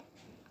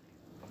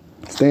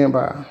 Stand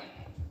by.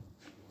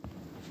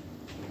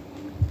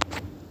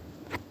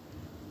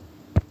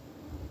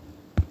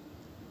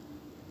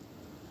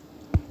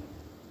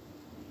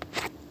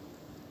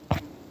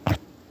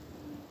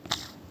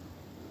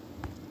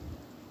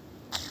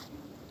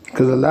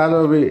 Cause a lot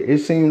of it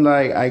seems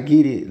like I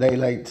get it.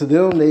 Like to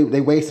them,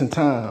 they wasting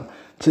time.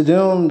 To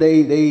them,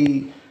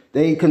 they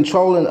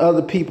controlling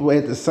other people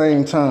at the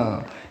same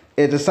time.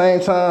 At the same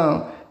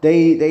time,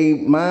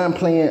 they mind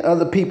playing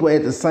other people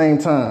at the same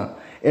time.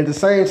 At the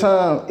same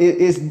time,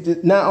 it's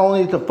not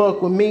only to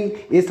fuck with me,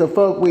 it's to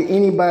fuck with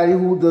anybody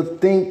who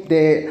think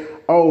that,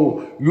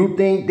 oh, you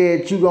think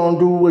that you gonna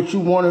do what you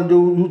wanna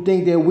do, you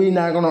think that we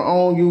not gonna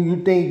own you, you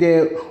think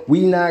that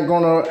we not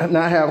gonna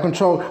not have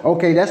control.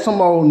 Okay, that's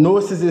some old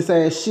narcissist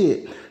ass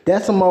shit.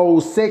 That's some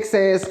old sex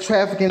ass,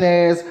 trafficking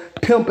ass,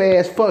 pimp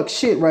ass fuck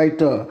shit right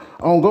there,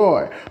 on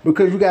guard.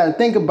 Because you gotta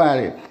think about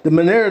it, the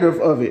narrative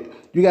of it.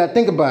 You gotta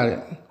think about it.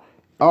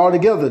 All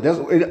together.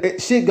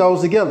 Shit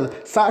goes together.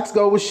 Socks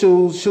go with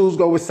shoes, shoes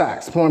go with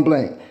socks, point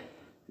blank.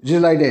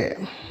 Just like that.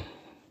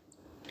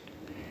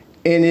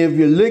 And if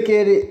you look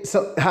at it,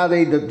 how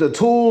the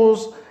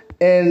tools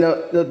and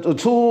the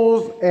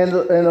tools and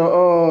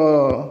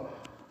the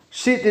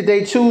shit that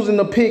they choosing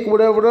to pick,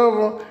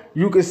 whatever,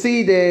 you can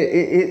see that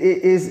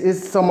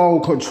it's some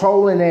old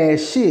controlling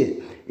ass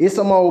shit. It's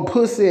some old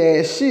pussy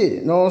ass shit.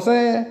 You know what I'm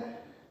saying?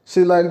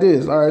 Shit like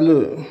this. All right,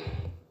 look.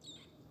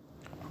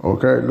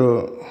 Okay,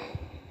 look.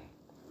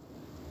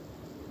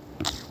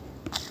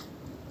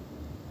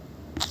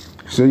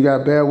 So you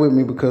gotta bear with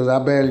me because I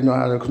barely know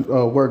how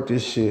to work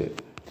this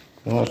shit.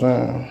 You know what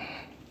I'm saying?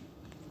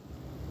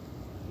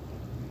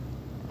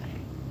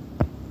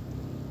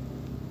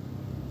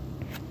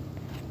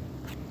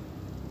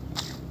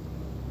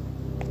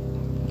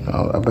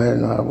 I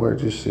barely know how to work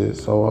this shit.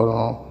 So hold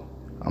on.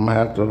 I'm gonna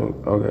have to,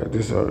 okay,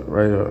 this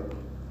right here.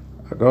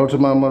 I go to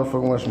my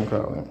motherfucking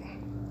whatchamacallit.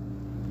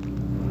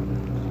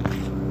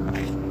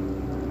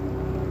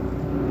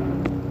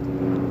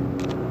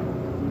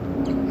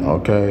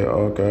 Okay.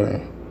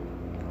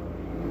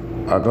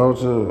 I go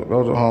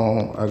to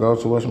home. I go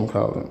to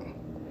whatchamacallit.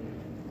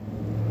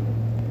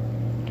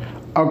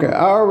 Okay,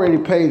 I already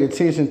paid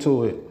attention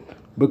to it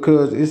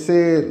because it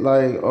said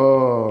like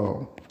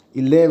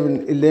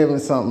 11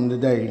 something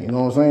today. You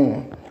know what I'm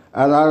saying?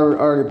 I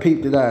already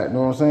peeped it out. You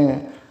know what I'm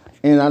saying?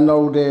 And I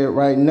know that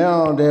right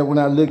now that when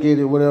I look at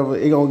it, whatever,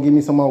 it gonna give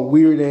me some more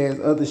weird ass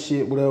other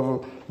shit, whatever,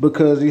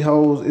 because these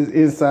hoes is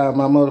inside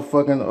my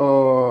motherfucking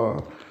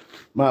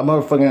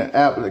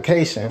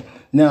application.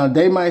 Now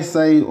they might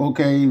say,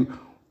 okay,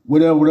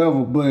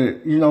 whatever,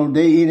 but you know,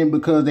 they in it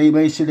because they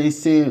made sure they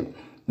said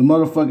the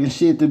motherfucking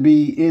shit to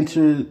be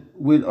entered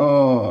with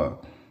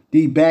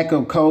the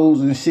backup codes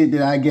and shit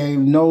that I gave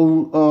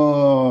no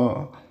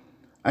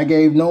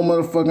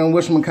motherfucking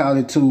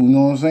whatchamacallit to, you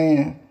know what I'm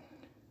saying?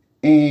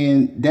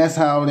 And that's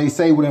how they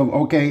say whatever.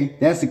 Okay,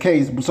 that's the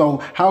case.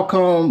 So how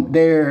come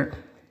they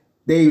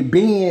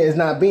being is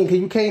not being? Cause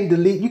you can't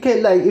delete. You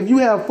can't, like, if you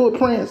have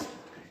footprints,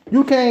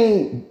 you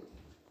can't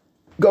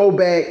go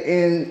back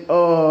and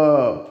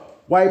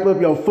wipe up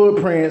your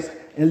footprints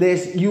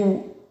unless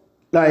you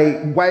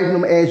like wipe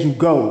them as you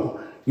go.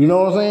 You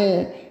know what I'm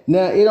saying?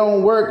 Now it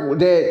don't work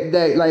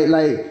that like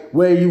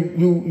where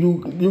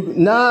you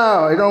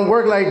nah, it don't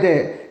work like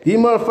that. These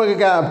motherfuckers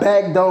got a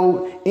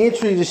backdoor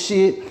entry to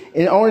shit,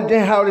 and the only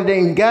thing how they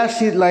ain't got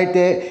shit like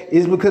that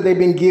is because they've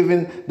been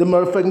given the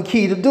motherfucking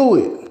key to do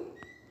it.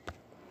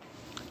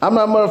 I'm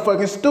not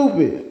motherfucking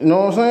stupid, you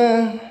know what I'm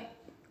saying?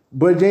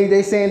 But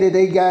they saying that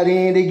they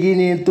getting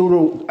in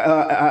through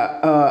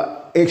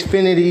the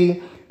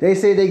Xfinity. They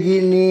say they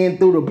getting in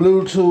through the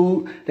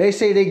Bluetooth. They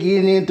say they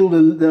getting in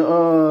through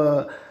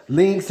the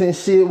links and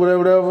shit,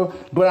 whatever.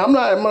 But I'm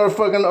not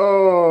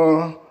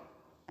motherfucking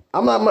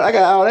I got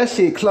all that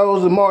shit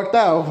closed and marked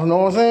out, you know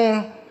what I'm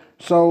saying?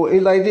 So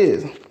it's like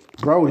this,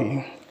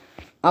 Brody,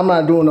 I'm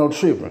not doing no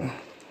tripping.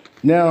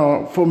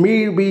 Now, for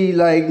me to be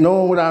like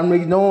knowing what I'm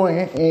really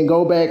doing and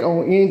go back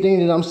on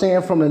anything that I'm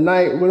saying from the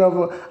night,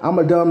 whatever, I'm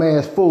a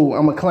dumbass fool.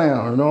 I'm a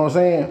clown, you know what I'm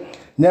saying?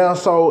 Now,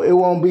 so it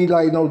won't be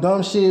like no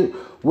dumb shit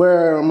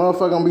where a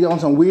motherfucker gonna be on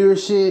some weird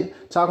shit,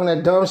 talking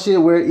that dumb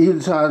shit where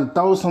you try to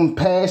throw some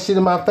past shit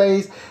in my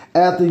face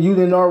after you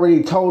done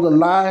already told a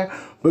lie,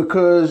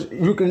 because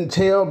you can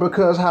tell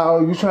because how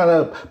you trying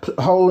to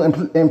hold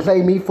and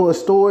play me for a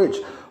storage,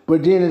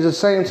 but then at the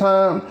same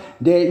time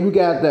that you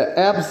got the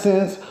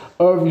absence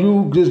of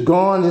you just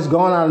gone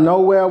out of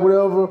nowhere,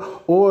 whatever,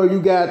 or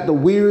you got the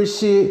weird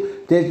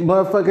shit that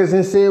motherfuckers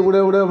and said,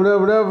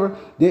 whatever,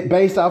 that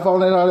based off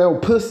on that all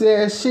that pussy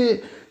ass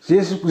shit.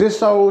 This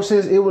so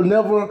since it was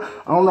never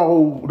on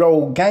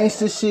no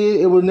gangster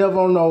shit, it was never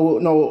on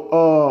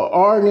no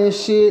arguing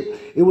shit,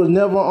 it was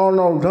never on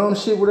no dumb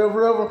shit,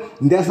 whatever.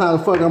 And that's how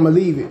the fuck I'ma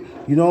leave it.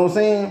 You know what I'm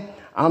saying?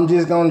 I'm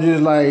just gonna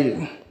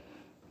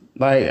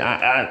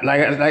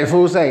like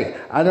fool say,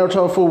 I never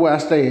told fool where I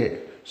stay at.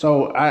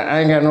 So I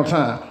ain't got no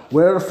time.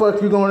 Where the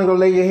fuck you gonna go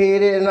lay your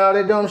head at and all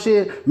that dumb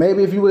shit?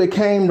 Maybe if you would've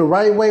came the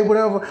right way,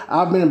 whatever,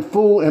 I've been a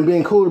fool and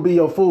been cool to be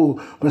your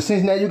fool. But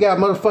since now you got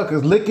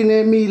motherfuckers looking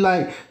at me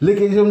like, look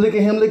at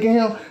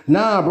him.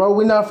 Nah, bro,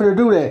 we not finna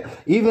do that.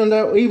 Even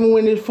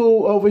when this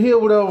fool over here,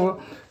 whatever,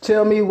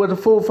 tell me what the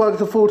fool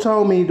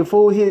told me, the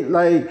fool hit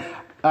like,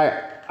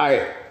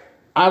 I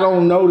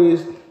don't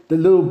notice the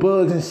little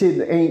bugs and shit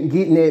that ain't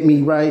getting at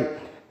me, right?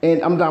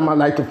 And I'm talking about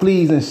like the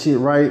fleas and shit,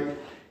 right?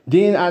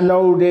 Then I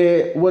know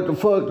that what the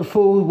fuck the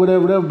food,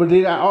 whatever, but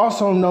then I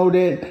also know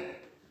that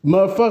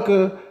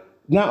motherfucker,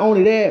 not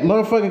only that,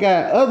 motherfucker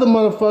got other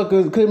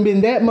motherfuckers, couldn't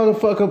been that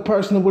motherfucker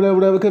person or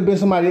whatever, could have been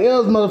somebody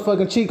else,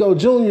 motherfucking Chico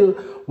Jr.,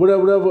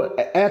 whatever,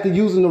 after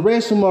using the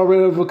restroom or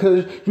whatever,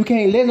 because you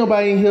can't let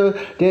nobody in here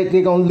that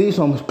they're gonna leave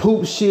some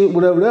poop shit,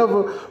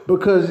 whatever,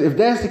 because if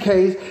that's the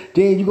case,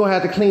 then you're gonna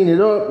have to clean it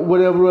up,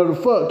 whatever the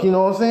fuck, you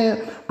know what I'm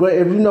saying? But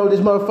if you know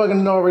this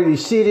motherfucker already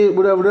shitted,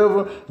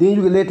 whatever, then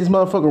you can let this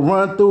motherfucker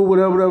run through,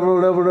 whatever.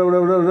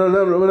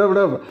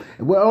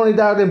 Well, only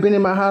dog that been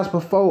in my house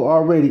before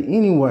already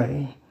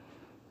anyway.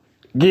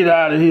 Get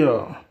out of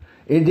here.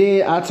 And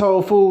then I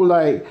told fool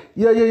like,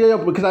 yeah,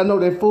 because I know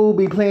that fool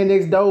be playing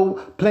next door,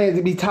 playing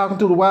to be talking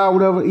through the wire,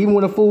 whatever. Even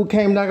when the fool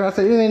came knocking, I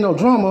said, it ain't no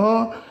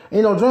drama,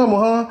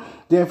 huh?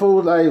 Then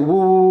fool like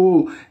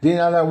woo.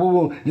 Then I like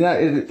woo.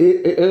 Then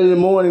early in the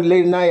morning,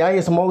 late at night, I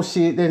hear some more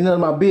shit. That's none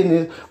of my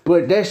business.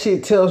 But that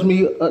shit tells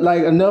me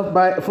like enough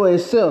for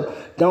itself.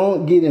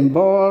 Don't get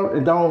involved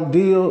and don't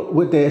deal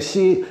with that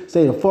shit.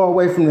 Stay as far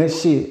away from that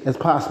shit as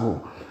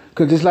possible.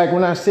 Cause just like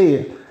when I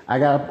said, I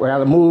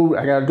gotta move,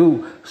 I gotta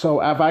do. So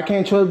if I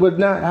can't trust, but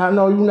not, I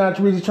know you're not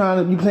really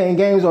you playing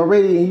games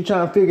already and you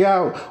trying to figure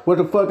out what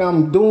the fuck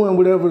I'm doing,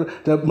 whatever,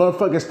 the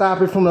motherfucker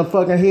stop it from the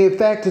fucking head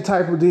factor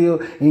type of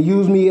deal and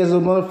use me as a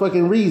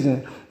motherfucking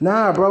reason.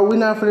 Nah, bro, we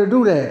not finna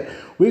do that.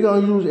 We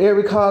gonna use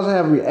every cause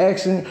have a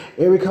reaction,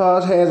 every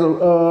cause has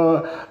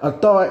a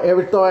thought,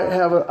 every thought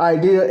have an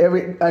idea,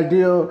 every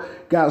idea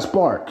got a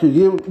spark.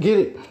 You get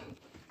it?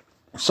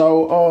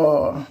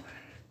 So,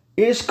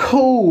 it's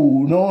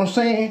cool, you know what I'm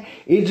saying?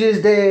 It's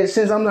just that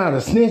since I'm not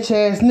a snitch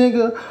ass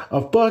nigga,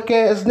 a fuck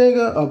ass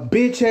nigga, a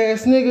bitch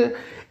ass nigga,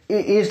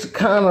 it's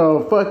kind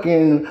of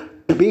fucking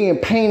being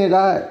painted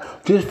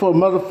out just for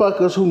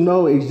motherfuckers who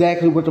know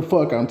exactly what the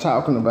fuck I'm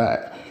talking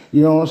about.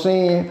 You know what I'm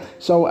saying?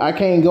 So I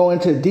can't go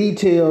into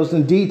details,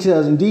 cause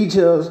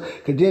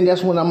then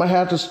that's when I'm gonna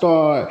have to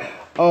start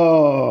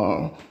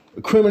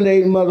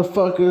incriminating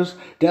motherfuckers.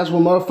 That's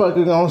when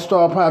motherfuckers gonna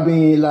start probably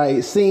being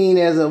like seen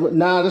as a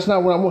that's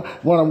not what I want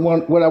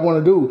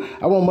to do.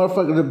 I want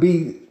motherfuckers to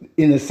be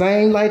in the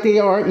same light they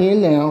are in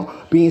now,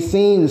 being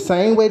seen the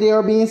same way they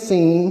are being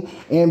seen,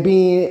 and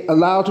being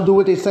allowed to do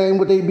what they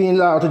being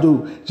allowed to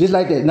do. Just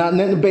like that. Not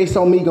nothing based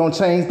on me gonna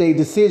change their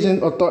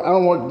decision or thought. I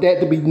don't want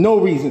that to be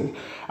no reason.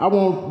 I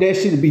want that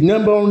shit to be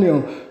nothing but on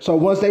them. So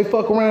once they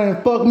fuck around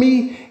and fuck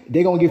me,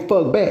 they gonna get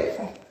fucked back.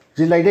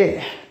 Just like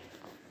that.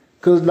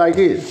 Cause like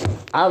this,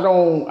 I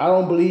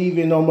don't believe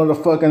in no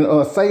motherfucking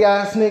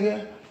seance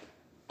nigga.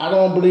 I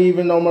don't believe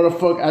in no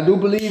motherfucker. I do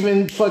believe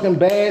in fucking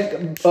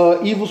bad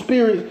evil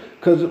spirits.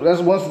 Cause that's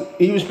once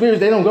evil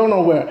spirits, they don't go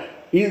nowhere.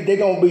 Either they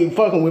gonna be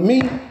fucking with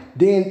me,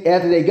 then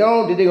after they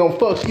gone, then they gonna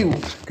fuck you.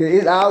 Cause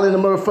it's all in the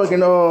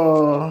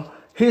motherfucking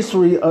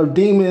history of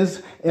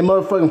demons and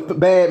motherfucking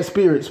bad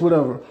spirits,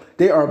 whatever.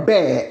 They are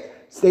bad.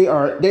 They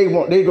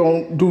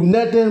gonna do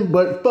nothing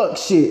but fuck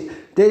shit.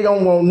 They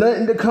don't want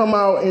nothing to come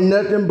out and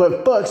nothing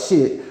but fuck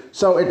shit.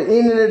 So at the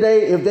end of the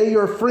day, if they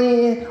your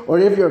friend or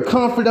if you're a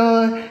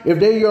confidant, if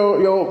they your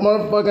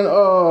motherfucking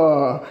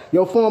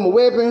your form of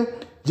weapon,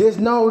 just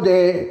know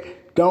that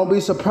don't be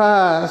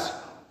surprised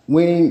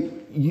when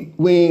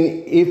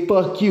it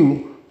fuck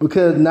you,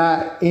 because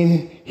not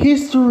in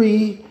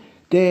history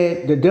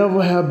that the devil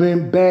have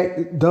been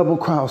back double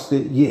crossed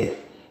it yet.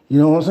 You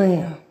know what I'm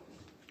saying?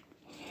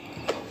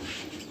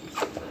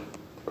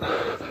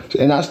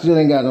 And I still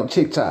ain't got no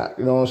TikTok,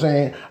 you know what I'm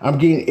saying? I'm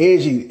getting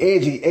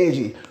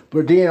edgy.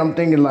 But then I'm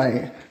thinking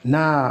like,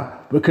 nah,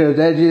 because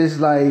that's just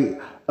like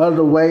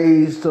other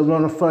ways to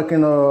run a fucking,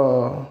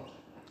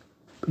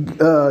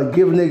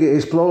 give a nigga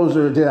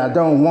exposure that I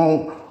don't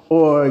want,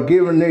 or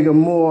give a nigga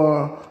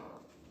more,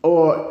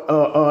 or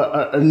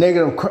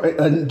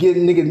get a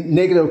nigga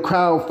negative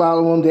crowd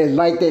following that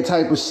like that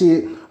type of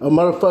shit, or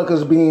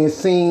motherfuckers being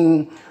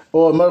seen,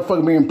 or a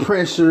motherfucker being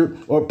pressured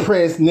or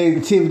pressed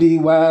negativity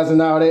wise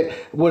and all that,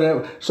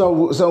 whatever.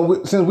 So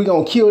since we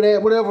gonna kill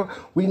that, whatever,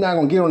 we not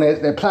gonna get on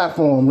that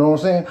platform, you know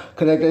what I'm saying?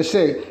 Cause like that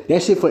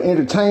shit for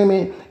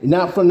entertainment,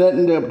 not for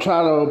nothing to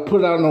try to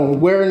put out no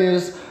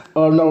awareness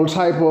or no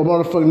type of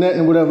motherfucker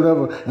nothing,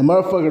 whatever. And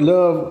motherfucker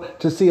love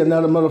to see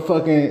another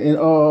motherfucker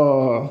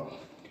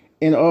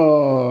in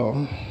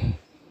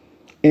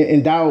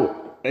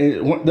doubt.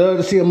 And love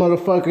to see a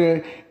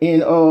motherfucker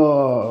in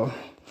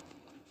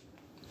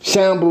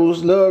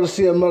shambles, love to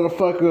see a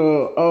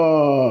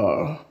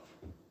motherfucker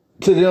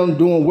to them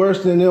doing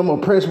worse than them,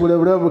 oppressed,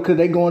 whatever, because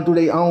they going through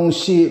their own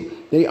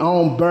shit, their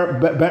own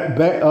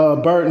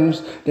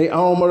burdens, their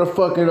own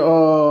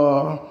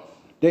motherfucking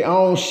their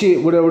own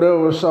shit,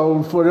 whatever.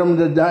 So for them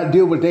to not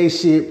deal with their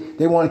shit,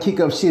 they want to kick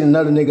up shit in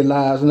other nigga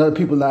lives and other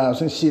people's lives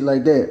and shit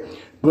like that.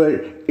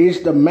 But it's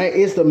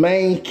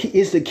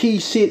the key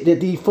shit that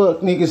these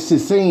fuck niggas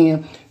is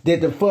saying,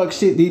 that the fuck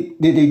shit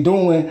that they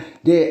doing,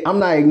 that I'm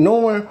not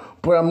ignoring,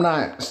 but I'm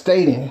not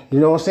stating, you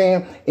know what I'm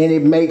saying? And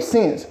it makes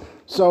sense.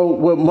 So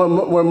when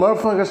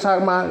motherfuckers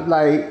talking about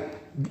like,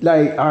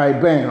 all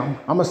right, bam,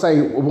 I'm gonna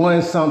say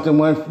one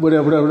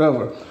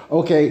whatever.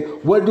 Okay,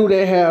 what do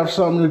they have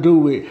something to do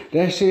with?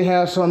 That shit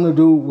have something to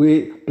do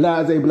with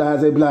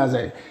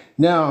blase.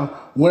 Now,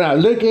 when I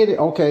look at it,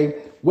 okay,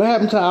 what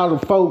happened to all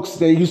the folks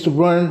that used to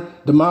run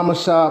the mama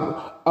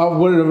shop or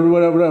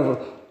whatever?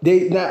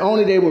 They not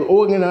only they were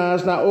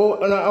organized, not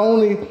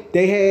only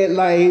they had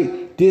like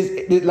this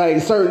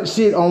like certain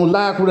shit on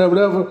lock,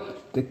 whatever,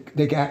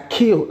 they got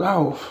killed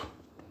off.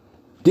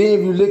 Then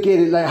if you look at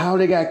it like how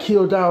they got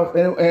killed off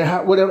and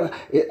how, whatever,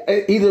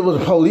 either it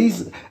was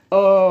police,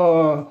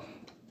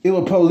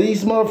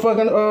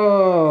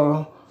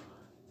 motherfucking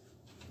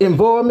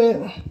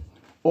involvement,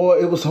 or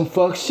it was some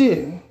fuck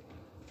shit.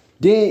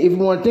 Then if you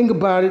want to think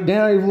about it,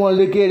 now if you want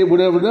to look at it,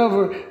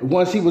 whatever,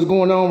 once he was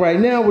going on right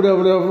now,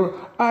 whatever,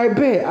 I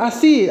bet, I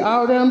see it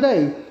all damn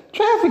day.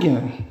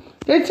 Trafficking.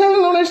 They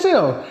telling on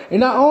themselves. And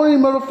not only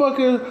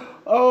motherfuckers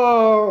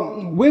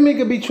women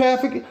could be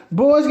trafficked,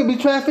 boys could be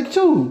trafficked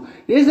too.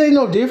 This ain't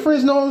no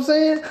difference, know what I'm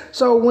saying?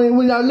 So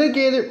when I look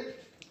at it,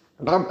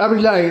 I be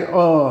like,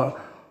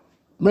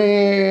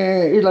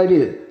 man, it's like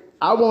this.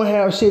 I won't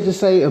have shit to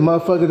say if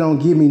motherfucker don't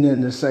give me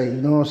nothing to say,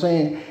 you know what I'm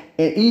saying?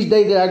 And each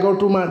day that I go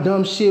through my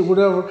dumb shit,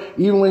 whatever,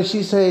 even when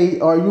she say,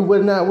 are you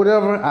whatnot,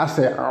 whatever, I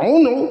say, I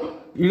don't know.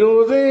 You know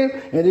what I'm saying?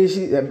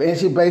 And then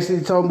she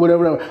basically told me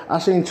whatever. I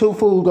seen 2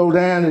 fools go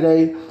down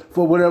today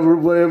for whatever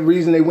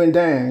reason they went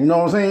down. You know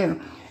what I'm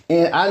saying?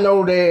 And I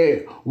know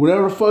that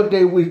whatever the fuck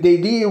they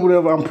did,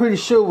 whatever, I'm pretty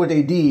sure what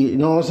they did. You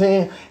know what I'm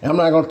saying? And I'm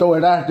not gonna throw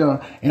it out there.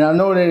 And I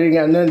know that it ain't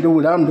got nothing to do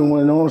with what I'm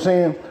doing. You know what I'm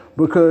saying?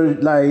 Because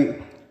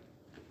like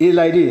it's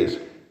like this.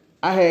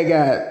 I had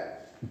got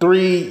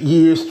 3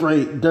 years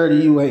straight dirty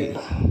UA.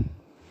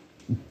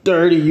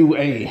 Dirty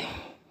UA.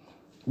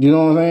 You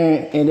know what I'm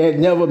saying? And that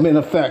never been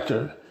a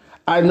factor.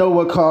 I know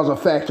what caused a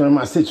factor in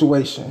my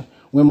situation.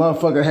 When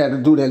motherfucker had to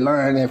do that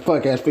lying and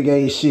fuck ass figure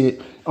eight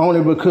shit.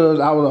 Only because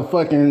I was a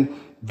fucking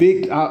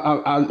victim.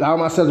 I allowed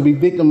myself to be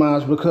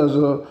victimized because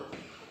of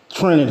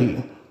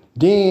Trinity.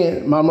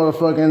 Then my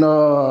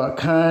motherfucking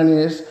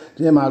kindness,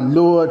 then my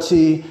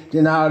loyalty,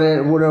 then all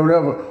that,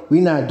 whatever. We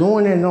not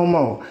doing that no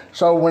more.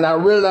 So when I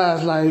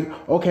realized like,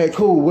 okay,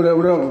 cool,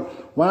 whatever.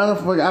 Why the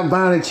fuck I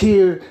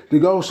volunteered to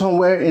go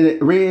somewhere in the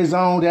red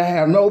zone that I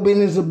have no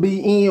business to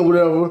be in,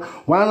 whatever?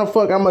 Why the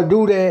fuck I'm gonna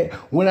do that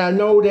when I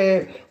know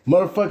that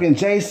motherfucking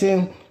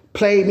Jason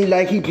played me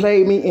like he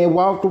played me and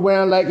walked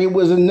around like it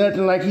was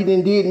nothing, like he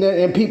didn't did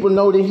nothing, and people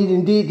know that he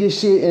didn't did this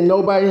shit and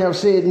nobody have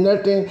said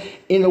nothing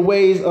in the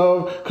ways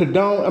of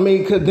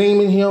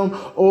condemning him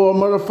or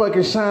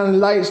motherfucking shining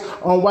lights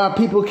on why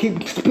people keep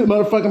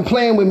motherfucking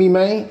playing with me,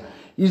 man.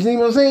 You see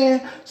what I'm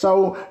saying?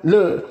 So,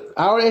 look,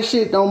 all that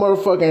shit don't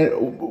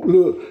motherfucking,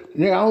 look,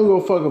 nigga, I don't give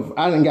a fuck if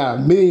I done got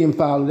 1 million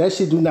followers. That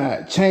shit do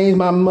not change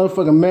my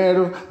motherfucking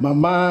matter, my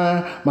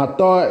mind, my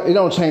thought. It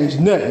don't change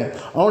nothing.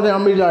 Only thing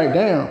I'm be like,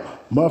 damn,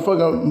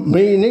 motherfucker,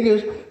 million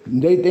niggas,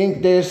 they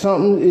think there's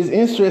something is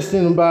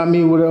interesting about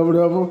me,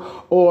 whatever.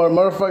 Or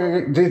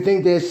motherfucker, they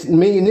think that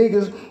million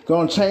niggas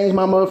gonna change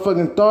my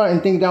motherfucking thought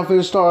and think I'm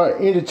finna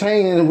start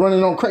entertaining and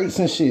running on crates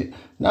and shit.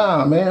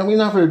 Nah, man, we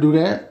not finna do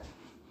that.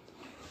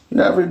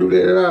 Never do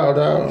that at all,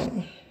 dog.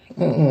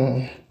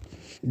 Then,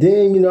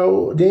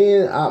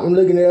 then I'm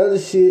looking at other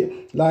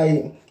shit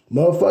like,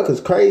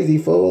 motherfucker's crazy,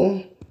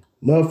 fool.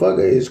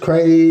 Motherfucker is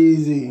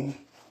crazy.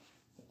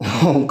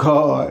 Oh,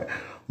 God.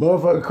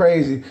 Motherfucker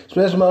crazy.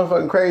 Especially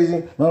motherfucking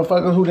crazy.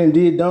 Motherfuckers who done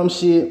did dumb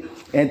shit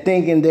and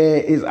thinking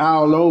that it's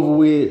all over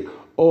with,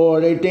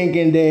 or they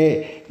thinking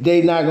that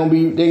they not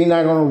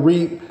gonna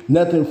reap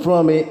nothing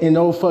from it in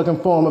no fucking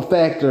form or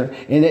factor.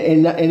 And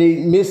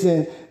they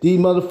missing these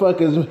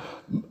motherfuckers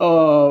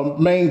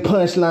main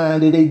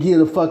punchline that they give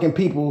the fucking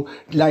people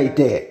like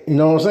that. You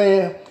know what I'm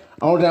saying?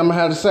 Only thing I'm gonna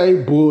have to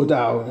say,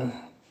 bulldog.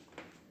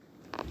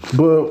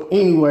 But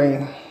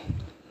anyway,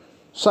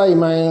 say,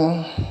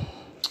 man,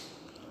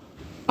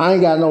 I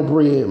ain't got no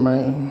bread,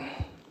 man.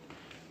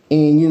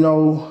 And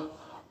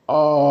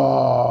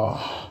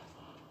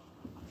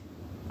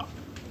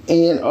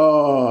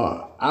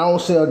I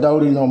don't sell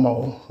Bodie no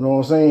more. You know what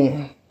I'm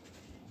saying?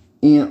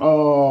 And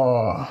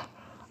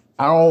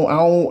I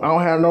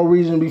don't have no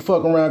reason to be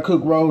fucking around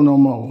Cook Road no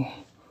more.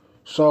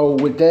 So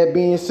with that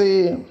being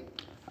said,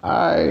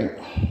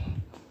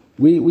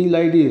 we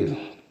like this.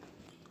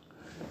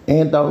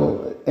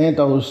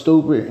 Anto was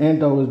stupid,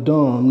 Anto was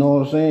dumb, know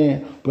what I'm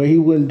saying? But he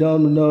wasn't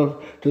dumb enough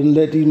to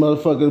let these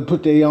motherfuckers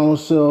put their own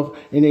self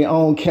in their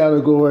own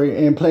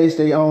category and place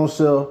their own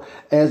self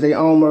as their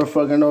own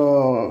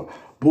motherfucking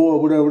boy,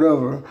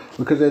 whatever.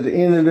 Because at the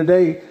end of the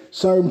day,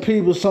 some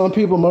people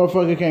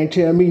motherfucker can't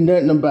tell me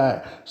nothing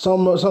about.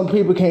 Some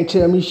people can't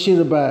tell me shit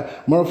about.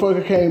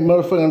 Motherfucker can't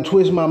motherfucking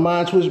twist my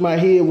mind, twist my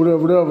head,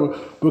 whatever.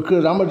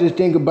 Because I'ma just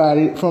think about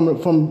it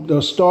from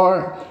the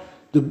start,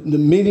 the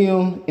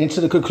medium,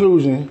 into the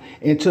conclusion,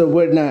 into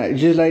whatnot,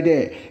 just like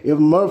that. If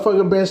a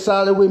motherfucker been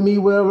solid with me,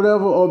 whatever,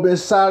 or been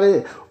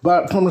solid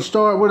from the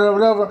start,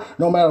 whatever,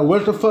 no matter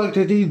what the fuck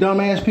that these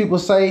dumbass people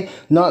say,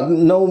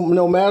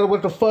 no matter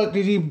what the fuck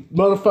that these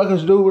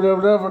motherfuckers do,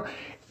 whatever,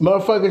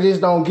 motherfuckers just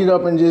don't get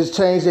up and just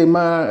change their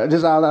mind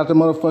just all out the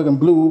motherfucking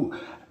blue,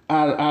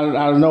 out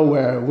of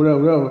nowhere,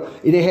 whatever.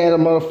 They had a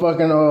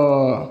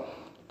motherfucking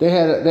they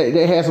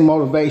had some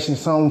motivation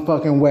some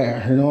fucking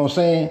where, you know what I'm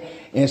saying?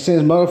 And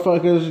since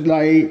motherfuckers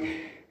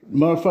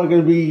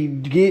be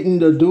getting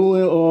the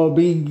doing or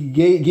be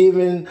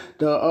giving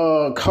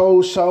the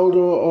cold shoulder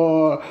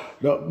or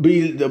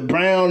the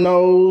brown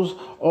nose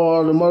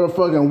or the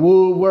motherfucking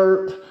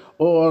woodwork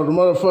or the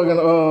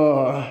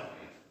motherfucking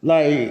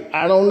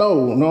I don't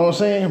know, you know what I'm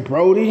saying?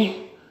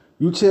 Bodie,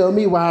 you tell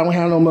me why I don't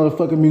have no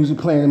motherfucking music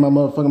playing in my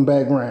motherfucking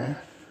background.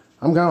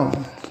 I'm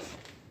gone.